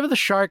 is whenever the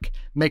shark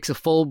makes a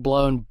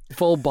full-blown,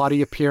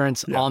 full-body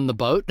appearance on the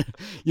boat,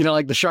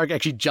 like the shark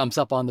actually jumps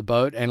up on the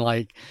boat and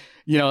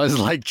is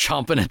like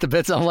chomping at the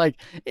bits. I'm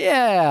like,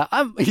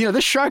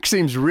 this shark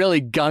seems really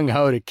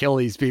gung-ho to kill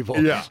these people.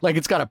 Yeah. Like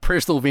it's got a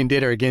personal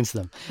vendetta against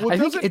them. Well, I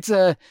think it's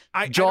a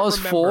Jaws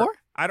 4.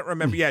 I don't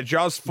remember. Yeah,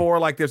 Jaws 4,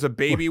 like there's a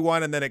baby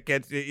one, and then it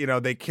gets,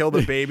 they kill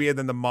the baby, and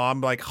then the mom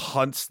like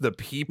hunts the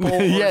people.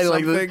 Yeah,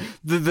 something. like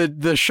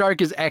the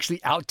shark is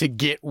actually out to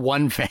get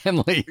one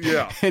family.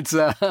 Yeah, it's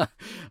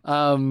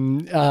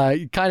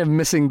kind of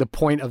missing the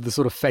point of the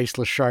sort of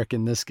faceless shark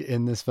in this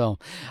film.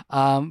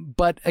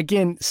 But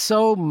again,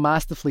 so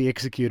masterfully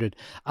executed.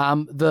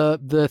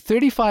 The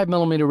 35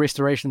 millimeter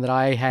restoration that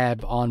I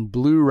have on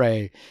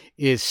Blu-ray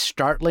is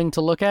startling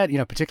to look at.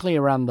 Particularly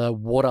around the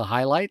water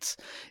highlights.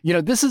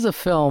 This is a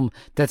film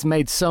that's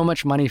made so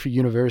much money for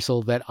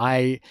Universal that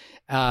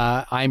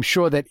I'm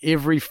sure that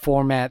every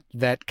format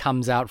that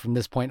comes out from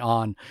this point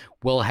on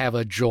will have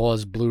a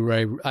Jaws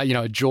Blu-ray,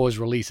 a Jaws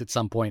release at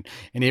some point,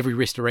 and every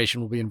restoration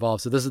will be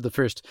involved. So this is the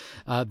first,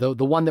 the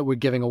one that we're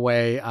giving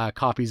away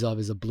copies of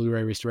is a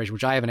Blu-ray restoration,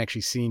 which I haven't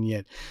actually seen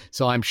yet.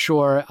 So I'm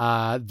sure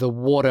the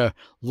water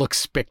looks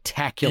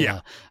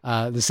spectacular.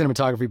 Yeah. The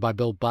cinematography by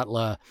Bill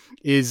Butler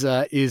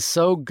is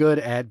so good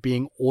at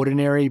being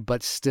ordinary,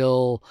 but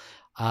still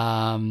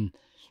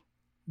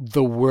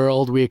the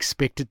world we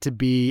expect it to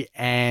be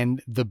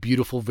and the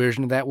beautiful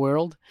version of that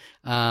world.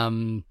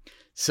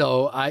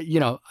 So this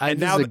is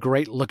a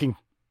great looking.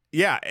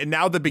 Yeah, and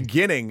now the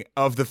beginning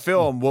of the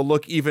film will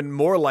look even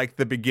more like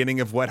the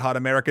beginning of Wet Hot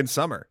American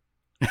Summer.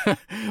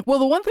 Well,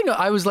 the one thing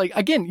I was like,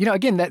 again,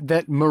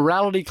 that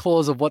morality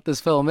clause of what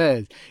this film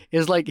is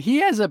like he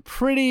has a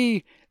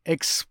pretty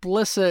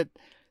explicit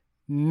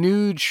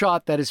nude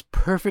shot that is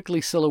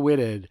perfectly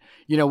silhouetted,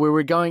 where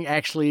we're going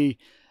actually.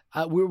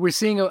 We're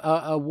seeing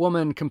a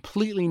woman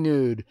completely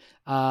nude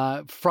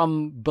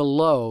from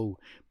below,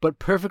 but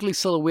perfectly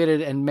silhouetted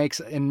and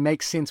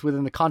makes sense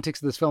within the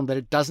context of this film that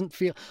it doesn't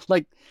feel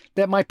like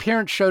that my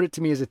parents showed it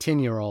to me as a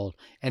 10-year-old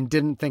and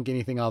didn't think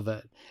anything of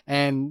it.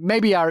 And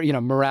maybe our,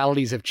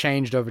 moralities have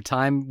changed over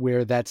time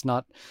where that's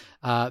not,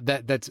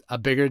 that's a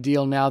bigger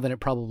deal now than it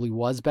probably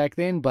was back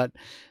then. But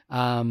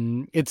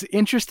it's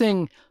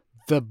interesting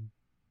the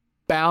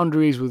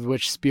boundaries with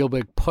which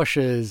Spielberg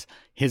pushes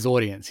his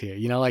audience here,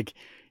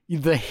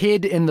 the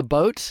head in the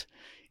boat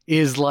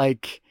is a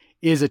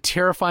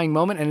terrifying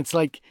moment. And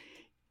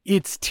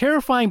it's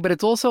terrifying, but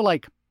it's also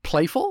like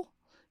playful,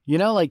 he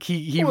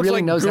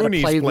really knows how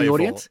to play the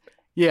audience.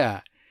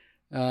 Yeah.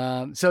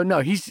 So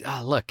no, he's,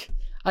 look,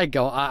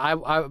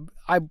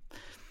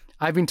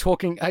 I've been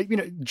talking,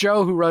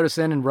 Joe, who wrote us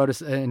in and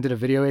did a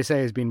video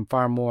essay, has been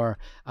far more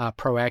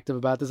proactive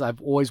about this.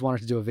 I've always wanted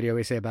to do a video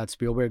essay about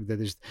Spielberg.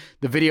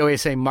 The video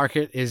essay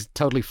market is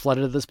totally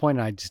flooded at this point,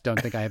 and I just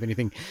don't think I have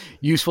anything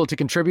useful to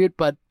contribute.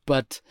 But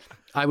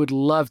I would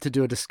love to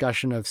do a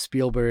discussion of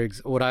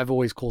Spielberg's, what I've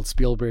always called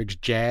Spielberg's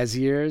jazz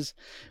years,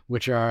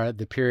 which are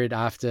the period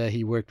after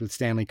he worked with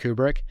Stanley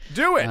Kubrick.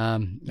 Do it.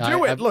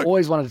 I've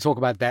always wanted to talk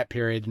about that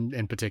period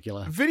in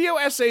particular. Video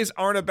essays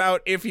aren't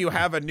about if you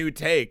have a new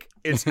take.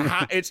 It's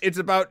it's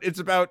about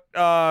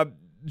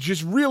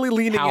just really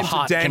leaning how into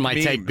hot dank can my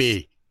memes. take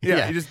be?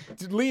 Yeah, you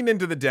just lean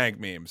into the dank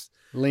memes.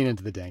 Lean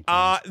into the dank.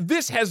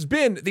 This has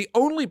been the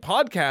only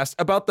podcast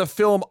about the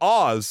film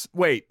Oz.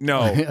 Wait,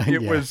 no,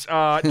 it was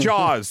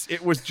Jaws.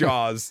 It was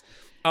Jaws.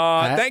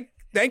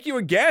 Thank you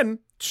again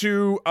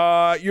to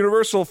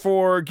Universal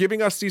for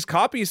giving us these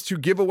copies to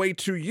give away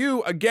to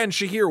you. Again,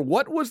 Shahir,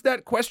 what was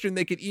that question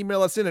they could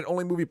email us in at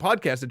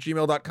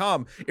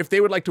onlymoviepodcast@gmail.com if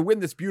they would like to win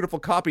this beautiful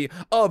copy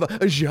of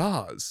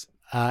Jaws?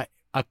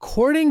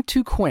 According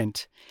to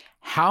Quint,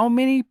 how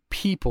many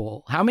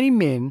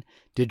men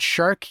did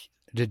sharks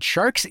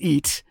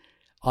eat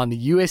on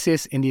the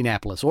USS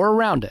Indianapolis or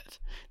around it?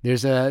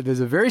 There's a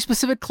very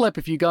specific clip.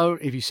 If you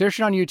search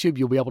it on YouTube,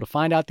 you'll be able to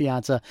find out the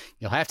answer.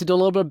 You'll have to do a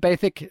little bit of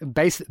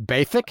basic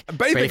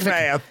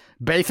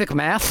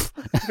math.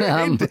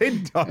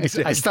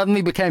 I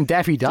suddenly became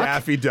Daffy Duck.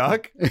 Daffy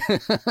Duck.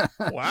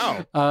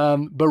 Wow.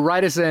 But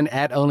write us in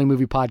at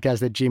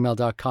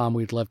onlymoviepodcast@gmail.com.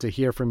 We'd love to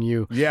hear from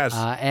you. Yes.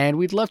 And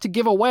we'd love to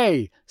give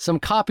away some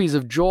copies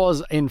of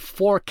Jaws in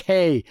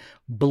 4K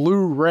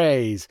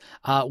Blu-rays,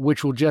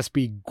 which will just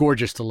be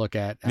gorgeous to look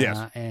at.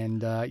 Yes.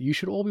 And you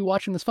should all be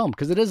watching this film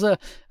because it is a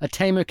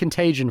tamer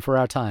contagion for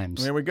our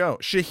times. There we go.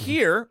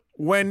 Shahir,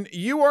 when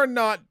you are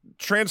not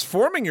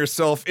transforming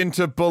yourself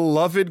into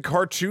beloved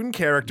cartoon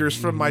characters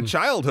from my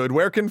childhood,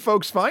 where can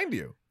folks find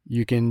you?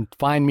 You can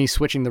find me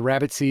switching the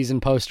Rabbit Season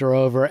poster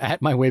over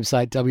at my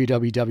website,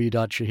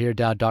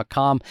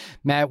 www.shahirdaud.com.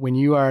 Matt, when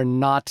you are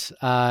not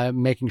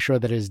making sure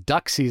that it is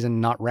duck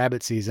season, not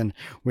rabbit season,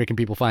 where can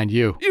people find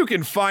you? You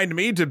can find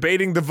me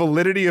debating the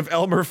validity of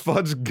Elmer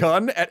Fudd's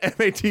gun at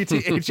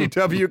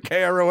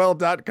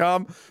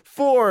mattthewkrol.com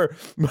for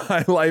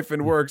my life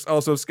and works.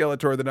 Also,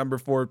 Skeletor, the number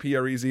 4,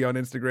 PREZ on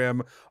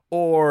Instagram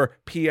or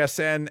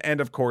PSN,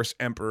 and of course,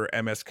 Emperor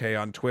MSK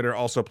on Twitter.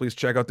 Also, please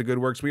check out the good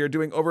works we are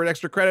doing over at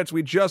Extra Credits.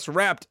 We just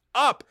wrapped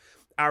up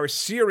our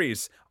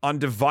series on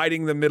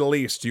dividing the Middle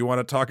East. Do you want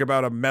to talk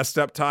about a messed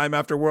up time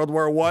after World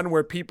War I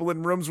where people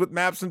in rooms with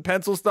maps and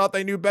pencils thought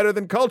they knew better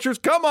than cultures?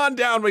 Come on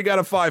down. We got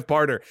a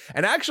 5-parter.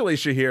 And actually,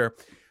 Shahir,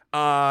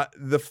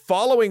 the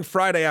following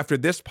Friday after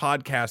this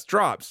podcast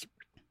drops,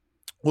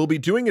 we'll be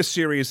doing a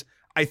series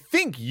I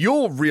think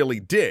you'll really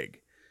dig.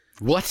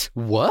 What?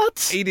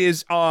 It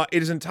is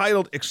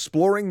entitled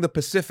Exploring the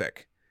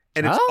Pacific,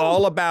 and it's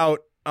all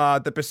about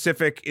the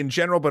Pacific in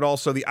general, but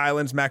also the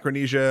islands,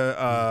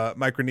 Micronesia,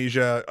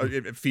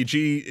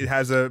 Fiji. It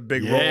has a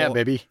big role. Yeah,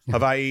 baby.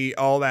 Hawaii,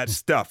 all that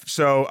stuff.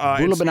 So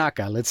Bula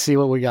Banaka. Let's see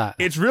what we got.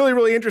 It's really,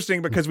 really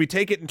interesting because we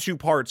take it in two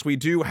parts. We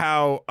do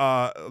how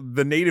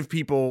the native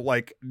people,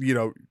 like,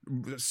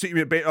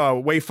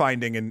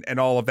 wayfinding and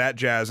all of that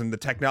jazz, and the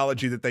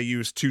technology that they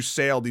use to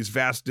sail these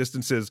vast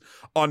distances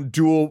on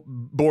dual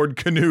board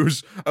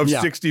canoes of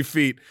 60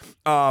 feet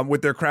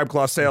with their crab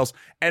claw sails.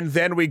 And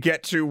then we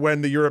get to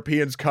when the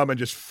Europeans come and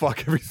just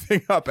fuck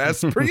everything up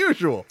as per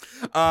usual.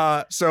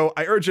 So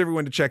I urge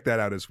everyone to check that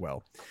out as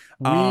well.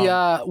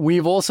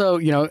 We've also,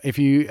 if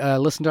you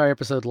listened to our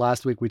episode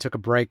last week, we took a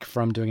break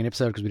from doing an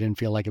episode because we didn't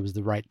feel like it was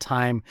the right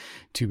time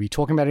to be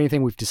talking about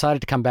anything. We've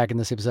decided to come back in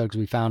this episode because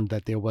we found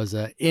that there was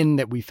an in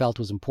that we felt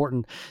was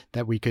important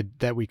that we could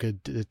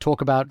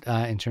talk about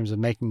in terms of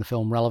making the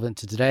film relevant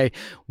to today.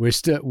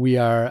 We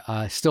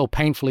are still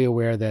painfully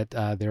aware that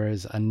there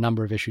is a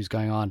number of issues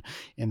going on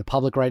in the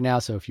public right now.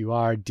 So if you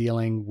are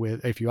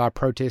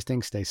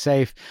protesting, stay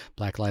safe.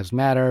 Black Lives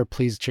Matter.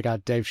 Please check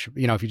out Dave.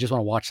 If you just want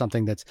to watch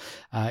something that's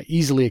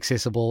easily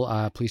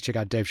accessible, please check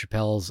out Dave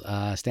Chappelle's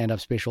stand-up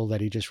special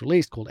that he just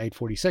released called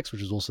 846,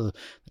 which is also the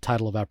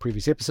title of our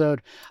previous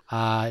episode.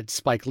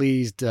 Spike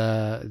Lee's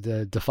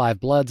the Five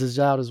Bloods is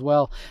out as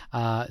well.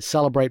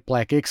 Celebrate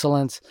Black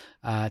excellence.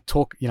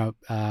 Talk to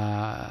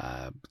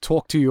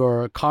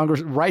your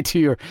Congress, write to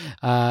your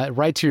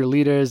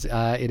leaders.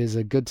 It is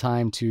a good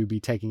time to be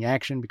taking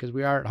action because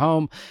we are at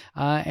home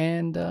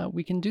and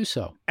we can do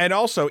so. And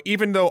also,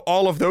 even though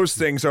all of those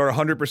things are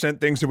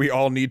 100% things that we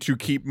all need to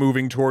keep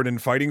moving toward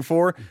and fighting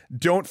for,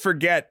 don't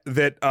forget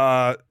that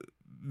I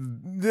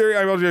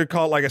was going to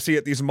call it like I see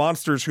it, these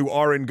monsters who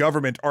are in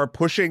government are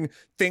pushing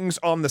things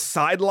on the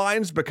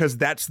sidelines because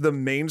that's the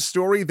main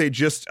story. They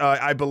just,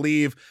 I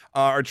believe,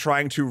 are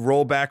trying to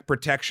roll back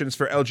protections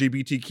for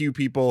LGBTQ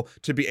people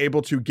to be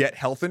able to get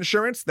health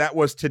insurance. That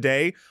was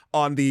today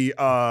on the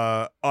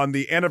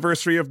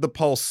anniversary of the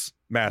Pulse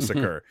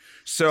massacre.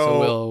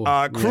 So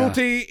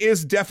cruelty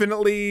is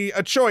definitely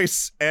a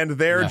choice, and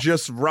they're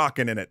just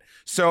rocking in it.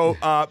 So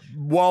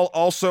while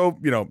also,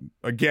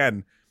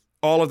 again,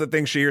 all of the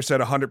things Shahir said,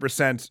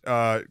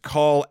 100%,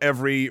 call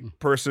every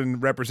person,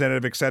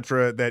 representative,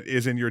 etc., that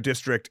is in your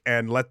district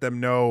and let them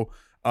know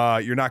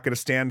you're not going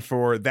to stand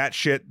for that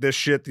shit, this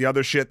shit, the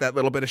other shit, that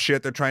little bit of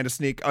shit they're trying to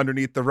sneak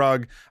underneath the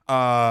rug,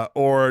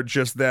 or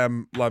just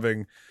them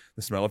loving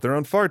the smell of their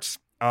own farts.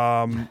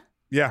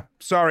 Yeah,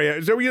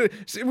 sorry.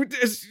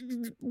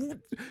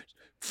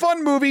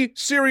 Fun movie,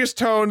 serious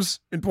tones,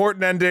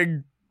 important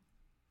ending.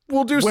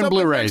 We'll do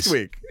something next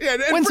week. Yeah,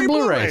 and free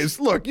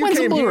Blu-rays. Look, you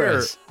came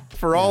here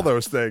for all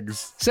those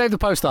things. Save the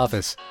post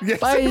office. Yeah,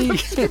 bye.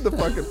 Save the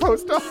fucking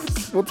post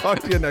office. We'll talk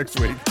to you next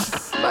week.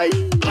 Bye.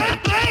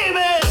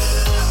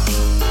 Baby!